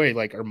by the way,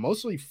 like are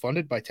mostly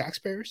funded by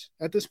taxpayers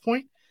at this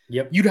point,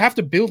 you'd have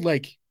to build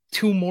like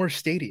 2 more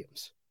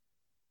stadiums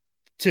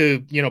to,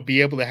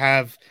 be able to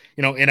have,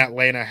 in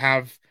Atlanta,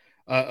 have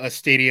a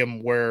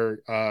stadium where,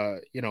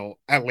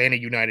 Atlanta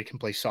United can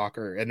play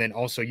soccer. And then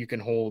also you can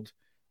hold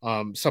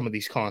some of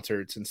these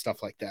concerts and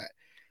stuff like that.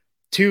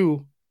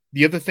 2,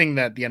 the other thing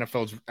that the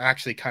NFL is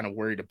actually kind of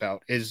worried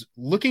about is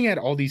looking at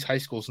all these high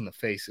schools in the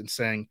face and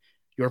saying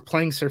your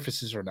playing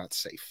surfaces are not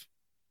safe,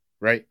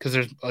 right? Because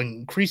there's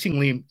an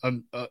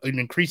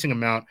increasing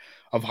amount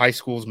of high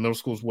schools, middle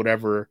schools,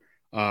 whatever,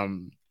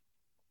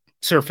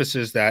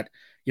 surfaces that,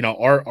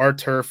 are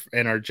turf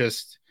and are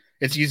just,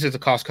 it's used as a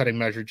cost-cutting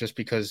measure just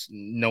because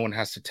no one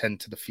has to tend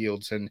to the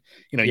fields. And,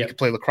 you can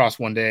play lacrosse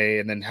one day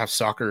and then have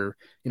soccer,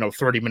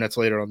 30 minutes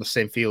later on the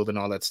same field and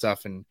all that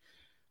stuff and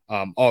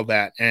all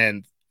that.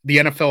 And the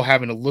NFL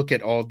having to look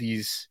at all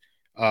these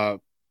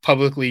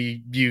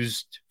publicly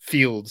used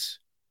fields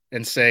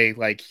and say,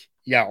 like,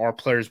 yeah, our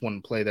players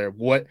want to play there.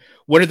 What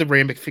are the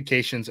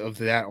ramifications of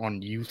that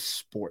on youth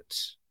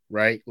sports,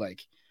 right?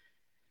 Like,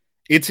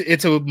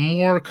 it's a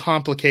more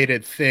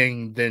complicated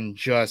thing than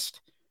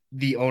just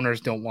the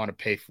owners don't want to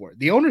pay for it.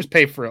 The owners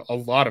pay for a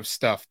lot of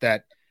stuff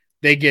that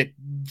they get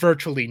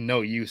virtually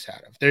no use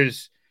out of.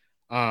 There's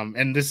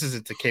and this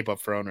isn't to cape up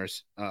for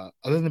owners,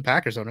 other than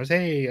Packers owners.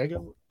 Hey, I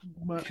got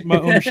my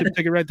ownership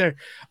ticket right there.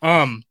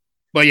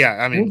 But yeah,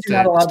 I mean, you're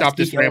not allowed stop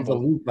to this ramble.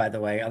 The loop, by the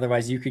way,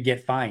 otherwise you could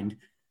get fined.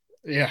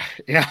 Yeah.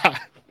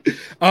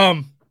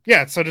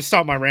 So to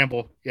stop my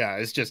ramble,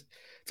 it's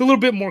a little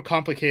bit more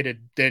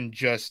complicated than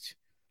just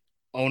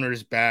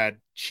owners bad,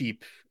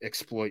 cheap,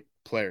 exploit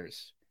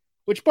players.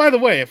 Which, by the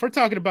way, if we're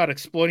talking about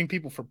exploiting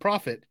people for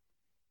profit,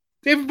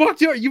 David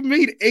Bakhtiari, you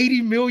made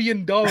 $80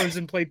 million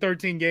and played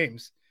 13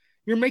 games.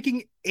 You're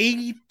making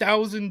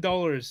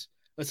 $80,000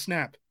 a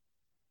snap.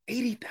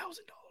 $80,000.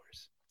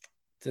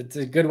 It's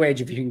a good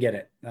wage if you can get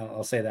it.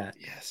 I'll say that.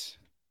 Yes.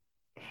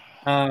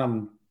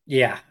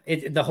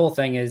 The whole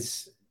thing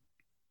is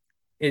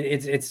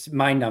it's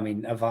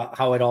mind-numbing of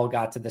how it all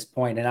got to this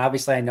point. And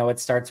obviously I know it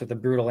starts with a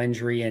brutal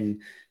injury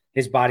and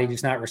his body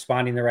just not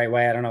responding the right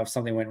way. I don't know if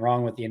something went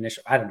wrong with the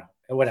initial, I don't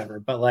know, whatever.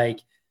 But like,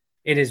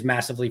 it is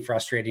massively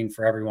frustrating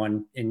for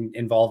everyone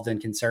involved and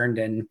concerned.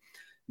 And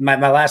my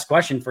last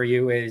question for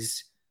you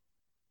is,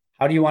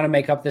 how do you want to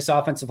make up this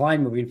offensive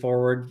line moving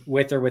forward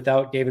with or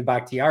without David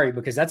Bakhtiari?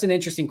 Because that's an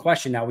interesting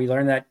question. Now we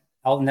learned that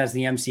Elton has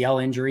the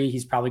MCL injury.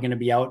 He's probably going to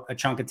be out a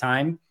chunk of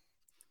time.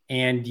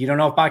 And you don't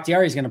know if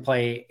Bakhtiari is going to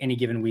play any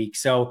given week.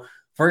 So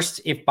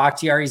first, if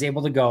Bakhtiari is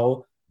able to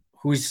go,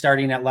 who's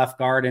starting at left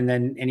guard, and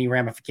then any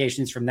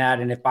ramifications from that.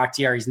 And if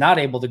Bakhtiari is not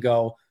able to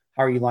go,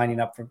 how are you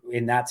lining up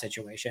in that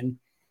situation?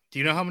 Do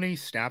you know how many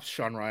snaps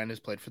Sean Ryan has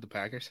played for the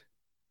Packers?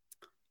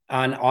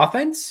 On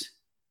offense?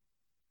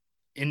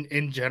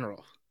 In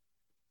general.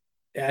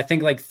 I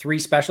think like 3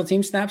 special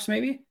team snaps,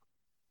 maybe?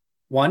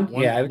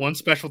 One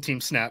special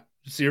team snap,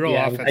 0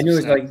 offensive. I knew it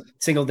was like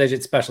single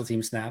digit special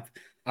team snap.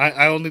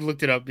 I only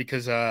looked it up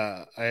because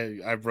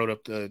I wrote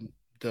up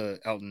the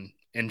Elton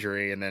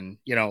injury, and then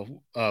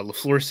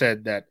LaFleur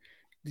said that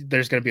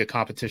there's going to be a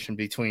competition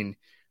between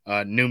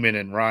Newman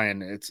and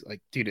Ryan, it's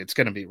like, dude, it's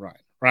going to be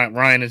Ryan.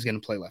 Ryan is going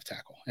to play left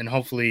tackle, and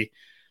hopefully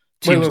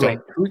teams wait.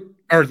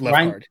 or left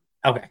Ryan? guard.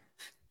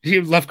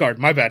 Okay. Left guard.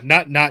 My bad.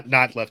 Not left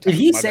tackle. Did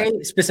he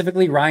say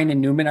specifically Ryan and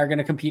Newman are going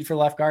to compete for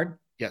left guard?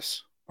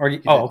 Yes.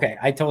 Okay.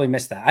 I totally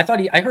missed that.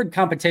 I heard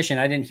competition.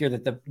 I didn't hear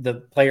that the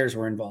players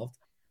were involved.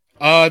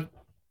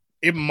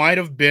 It might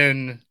have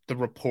been the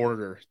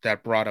reporter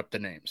that brought up the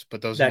names,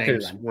 but those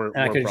names were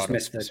I could have brought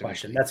just missed the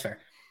question. That's fair.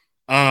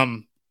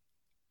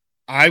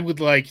 I would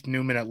like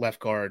Newman at left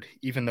guard,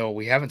 even though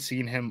we haven't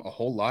seen him a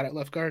whole lot at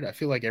left guard. I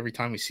feel like every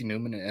time we see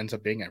Newman, it ends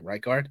up being at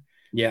right guard.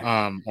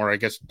 Yeah. Or I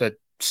guess the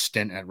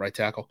stint at right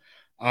tackle.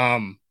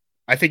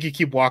 I think you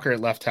keep Walker at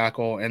left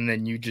tackle, and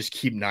then you just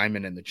keep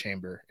Nyman in the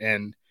chamber.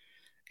 And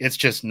it's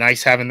just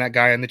nice having that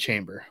guy in the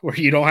chamber where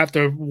you don't have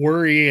to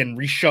worry and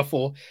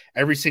reshuffle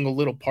every single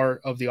little part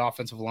of the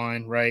offensive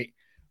line, right?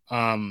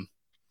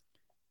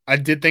 I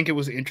did think it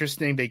was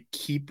interesting. They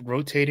keep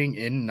rotating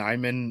in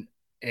Nyman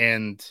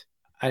and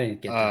I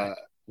didn't get that.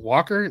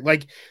 Walker.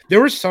 Like, there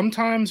were some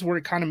times where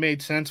it kind of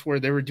made sense where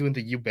they were doing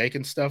the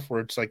Bacon stuff where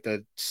it's like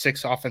the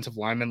 6 offensive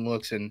lineman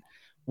looks and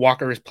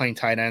Walker is playing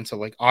tight end. So,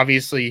 like,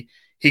 obviously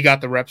he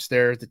got the reps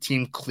there. The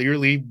team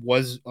clearly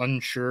was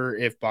unsure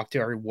if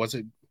Bakhtiari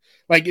wasn't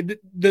like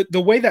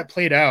the way that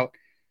played out.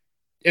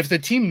 If the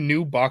team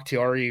knew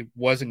Bakhtiari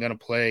wasn't going to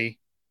play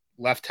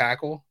left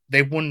tackle,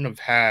 they wouldn't have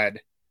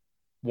had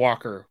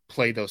Walker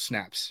play those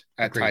snaps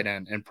at tight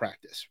end in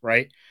practice,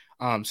 right?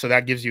 So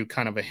that gives you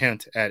kind of a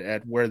hint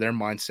at where their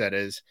mindset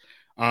is.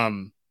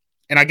 And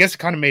I guess it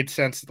kind of made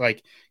sense.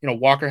 Like,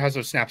 Walker has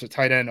those snaps at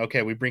tight end.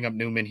 Okay, we bring up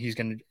Newman. He's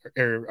going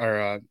to,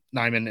 or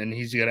Nyman, and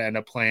he's going to end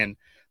up playing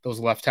those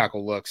left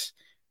tackle looks.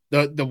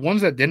 The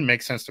ones that didn't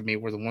make sense to me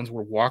were the ones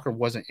where Walker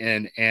wasn't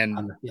in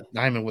and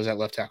Nyman was at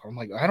left tackle. I'm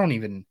like, I don't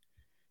even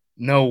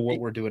know what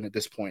we're doing at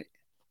this point.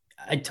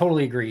 I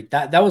totally agree.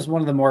 That was one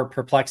of the more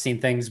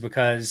perplexing things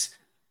because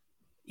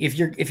if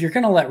you're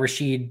going to let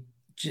Rashid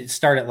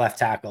start at left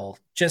tackle,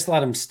 just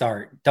let him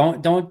start.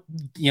 Don't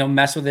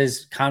mess with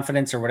his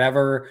confidence or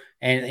whatever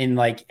and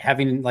like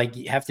having like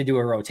you have to do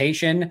a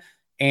rotation.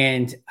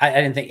 And I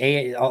didn't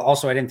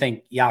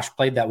think Yash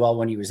played that well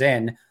when he was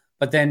in.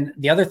 But then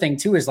the other thing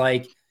too is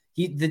like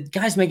the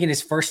guy's making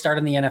his first start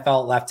in the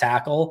NFL at left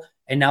tackle,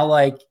 and now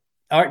like,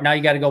 all right, now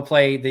you got to go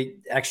play the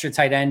extra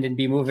tight end and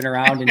be moving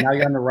around, and now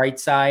you're on the right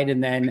side,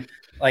 and then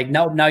like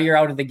now you're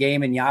out of the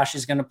game, and Yash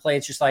is going to play.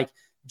 It's just like,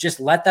 just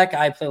let that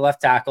guy play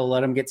left tackle,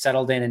 let him get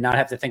settled in, and not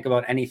have to think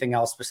about anything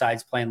else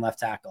besides playing left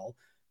tackle.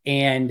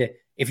 And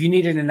if you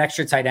needed an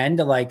extra tight end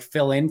to like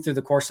fill in through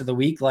the course of the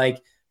week,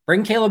 like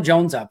bring Caleb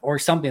Jones up or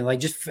something. Like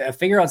just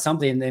figure out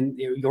something, and then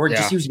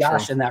just use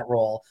Yash in that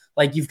role.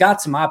 Like you've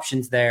got some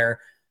options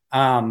there.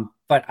 Or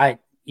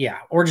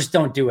just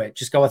don't do it.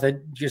 Just go with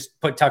it. Just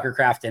put Tucker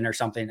Kraft in or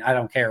something. I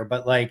don't care.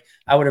 But like,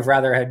 I would have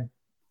rather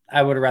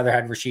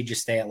had Rashid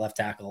just stay at left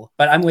tackle.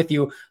 But I'm with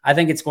you. I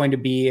think it's going to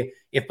be,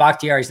 if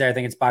Bakhtiari's there, I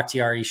think it's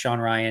Bakhtiari, Sean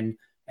Ryan,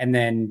 and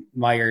then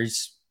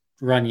Myers,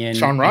 Runyon.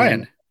 Sean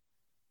Ryan.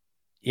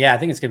 Yeah, I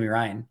think it's going to be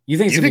Ryan. You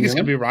think it's going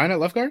to be Ryan at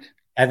left guard?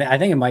 I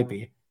think it might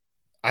be.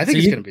 I think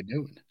it's going to be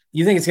Newman.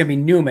 You think it's going to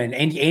be Newman,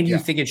 and you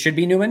think it should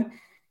be Newman?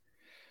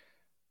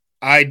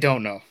 I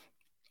don't know.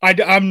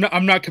 I'm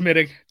not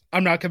committing.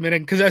 I'm not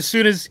committing because as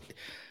soon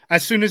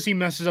as he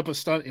messes up a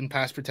stunt in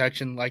pass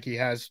protection like he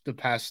has the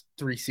past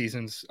 3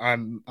 seasons,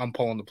 I'm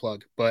pulling the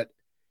plug. But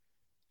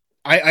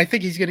I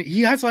think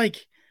he has like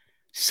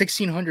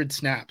 1,600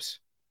 snaps.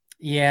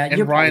 Yeah,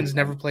 and Ryan's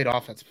never played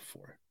offense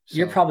before. So.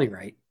 You're probably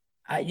right.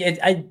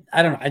 I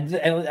don't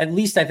know. At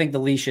least I think the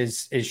leash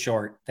is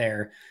short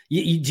there.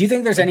 Do you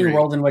think there's any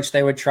world in which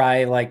they would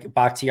try like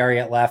Bakhtiari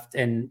at left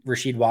and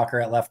Rashid Walker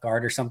at left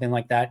guard or something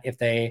like that if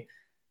they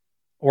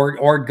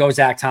or go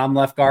Zach Tom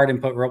left guard and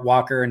put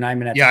Walker and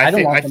Nyman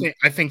at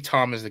I think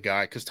Tom is the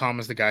guy because Tom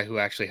is the guy who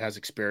actually has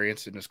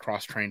experience and is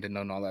cross trained and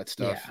known all that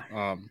stuff.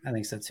 Yeah, I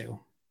think so too.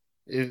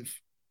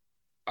 If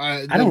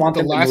I don't want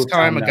the last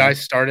time a guy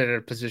started at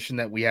a position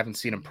that we haven't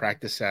seen him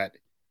practice at,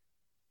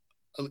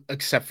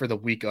 except for the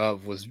week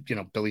of, was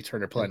Billy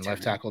Turner playing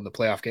left tackle in the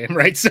playoff game,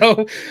 right?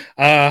 So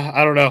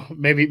I don't know,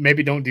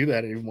 maybe don't do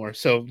that anymore.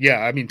 So yeah,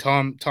 I mean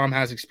Tom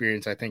has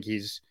experience. I think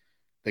he's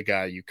the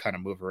guy you kind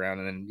of move around,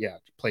 and then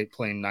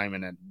playing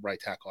Nyman at right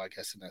tackle, I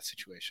guess, in that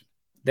situation.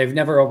 They've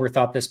never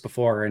overthought this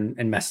before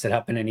and messed it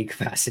up in any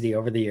capacity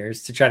over the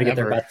years to try to get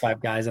their best 5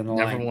 guys on the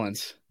line. Never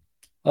once.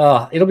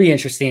 It'll be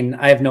interesting.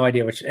 I have no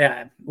idea which.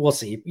 We'll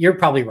see. You're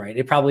probably right.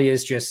 It probably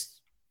is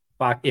just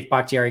if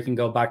Bakhtiari can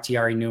go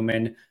Bakhtiari,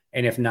 Newman,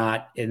 and if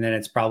not, and then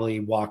it's probably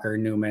Walker,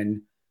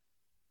 Newman.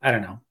 I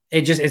don't know.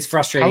 It's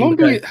frustrating.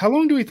 How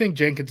long do we think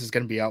Jenkins is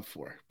going to be out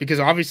for? Because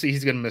obviously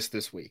he's going to miss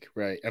this week,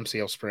 right?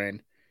 MCL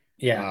sprain.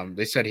 Yeah.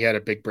 They said he had a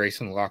big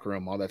brace in the locker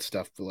room, all that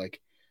stuff. But like,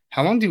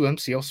 how long do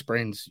MCL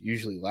sprains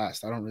usually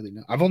last? I don't really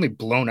know. I've only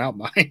blown out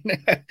mine.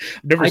 I've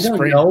never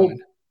sprained mine.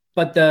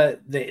 But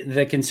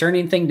the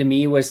concerning thing to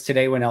me was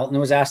today when Elton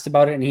was asked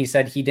about it, and he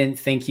said he didn't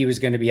think he was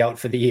going to be out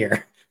for the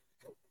year.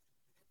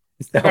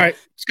 So, all right,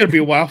 it's going to be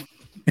a while.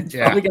 It's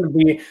probably going to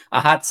be a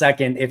hot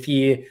second if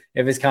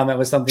his comment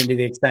was something to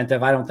the extent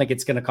of, I don't think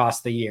it's going to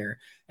cost the year.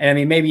 And I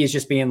mean, maybe he's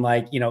just being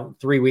like,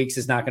 3 weeks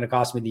is not going to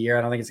cost me the year.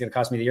 I don't think it's going to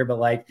cost me the year, but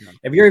like,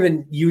 if you're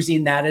even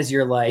using that as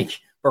your like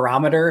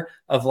barometer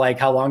of like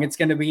how long it's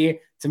going to be,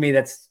 to me,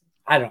 that's,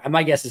 I don't know.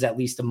 My guess is at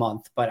least a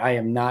month, but I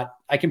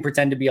can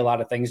pretend to be a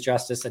lot of things.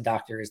 Justis, a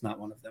doctor is not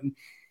one of them.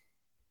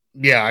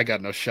 Yeah, I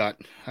got no shot.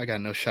 at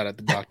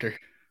the doctor.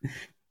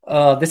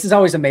 This is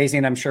always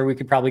amazing. I'm sure we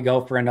could probably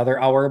go for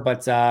another hour,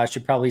 but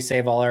should probably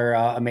save all our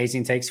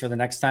amazing takes for the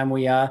next time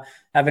we have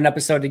an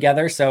episode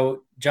together.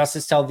 So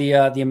Justis, tell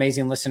the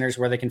amazing listeners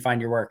where they can find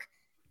your work.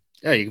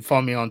 Yeah, you can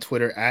follow me on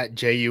Twitter at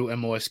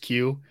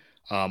JUMOSQ.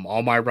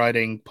 All my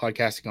writing,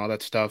 podcasting, all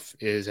that stuff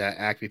is at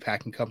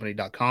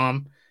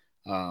acmepackingcompany.com.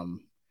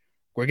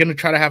 We're going to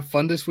try to have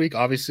fun this week.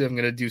 Obviously, I'm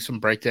going to do some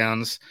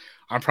breakdowns.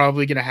 I'm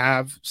probably going to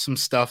have some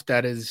stuff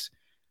that is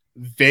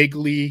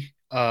vaguely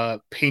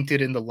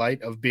painted in the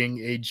light of being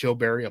a Joe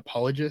Barry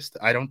apologist.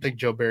 I don't think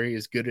Joe Barry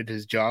is good at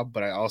his job,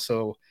 but I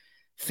also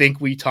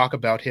think we talk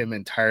about him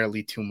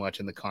entirely too much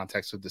in the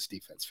context of this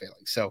defense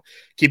failing. So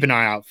keep an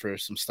eye out for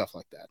some stuff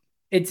like that.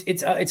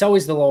 It's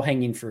always the low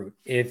hanging fruit.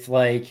 If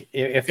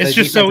it's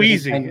just so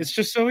easy. It's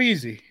just so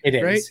easy. It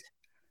is. Right?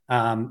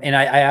 And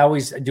I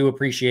always do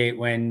appreciate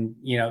when,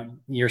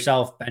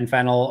 yourself, Ben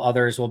Fennell,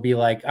 others will be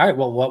like, all right,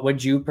 well, what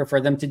would you prefer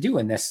them to do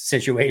in this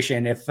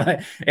situation if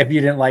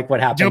you didn't like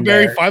what happened? Joe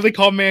Barry finally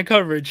called man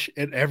coverage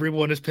and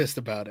everyone is pissed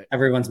about it.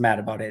 Everyone's mad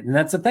about it. And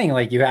that's the thing.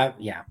 Like you have,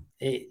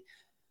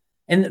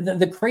 and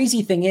the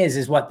crazy thing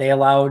is what they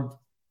allowed,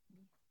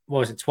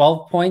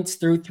 12 points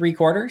through 3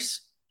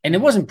 quarters? And it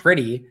wasn't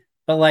pretty,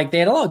 but like they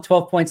had allowed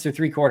 12 points through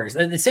 3 quarters.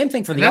 And the same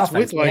thing for the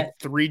offense. With like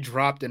 3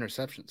 dropped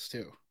interceptions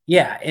too.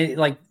 Yeah.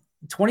 Like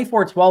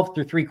 24-12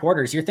 through 3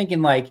 quarters. You're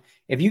thinking like,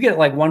 if you get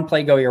like one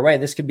play go your way,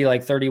 this could be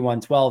like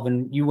 31-12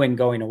 and you win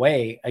going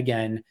away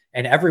again.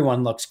 And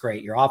everyone looks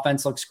great. Your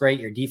offense looks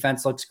great. Your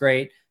defense looks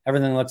great.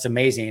 Everything looks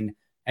amazing.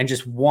 And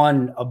just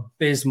one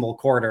abysmal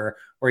quarter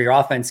where your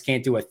offense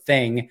can't do a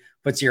thing,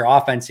 puts your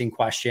offense in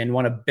question.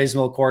 One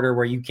abysmal quarter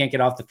where you can't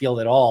get off the field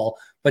at all,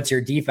 puts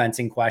your defense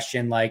in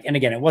question. Like, and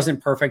again, it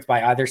wasn't perfect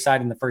by either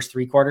side in the first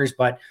 3 quarters,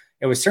 but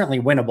it was certainly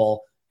winnable.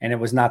 And it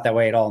was not that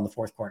way at all in the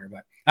 4th quarter.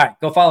 But all right,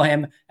 go follow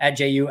him at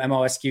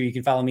JUMOSQ. You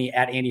can follow me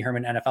at Andy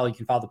Herman NFL. You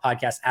can follow the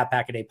podcast at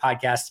Pack-A-Day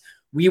Podcast.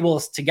 We will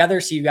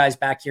together see you guys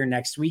back here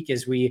next week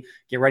as we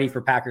get ready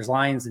for Packers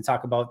Lions and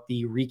talk about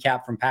the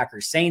recap from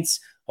Packers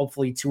Saints,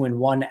 hopefully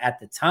 2-1 at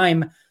the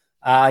time.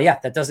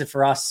 That does it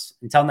for us.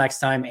 Until next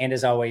time. And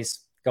as always,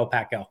 go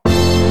Pack Go.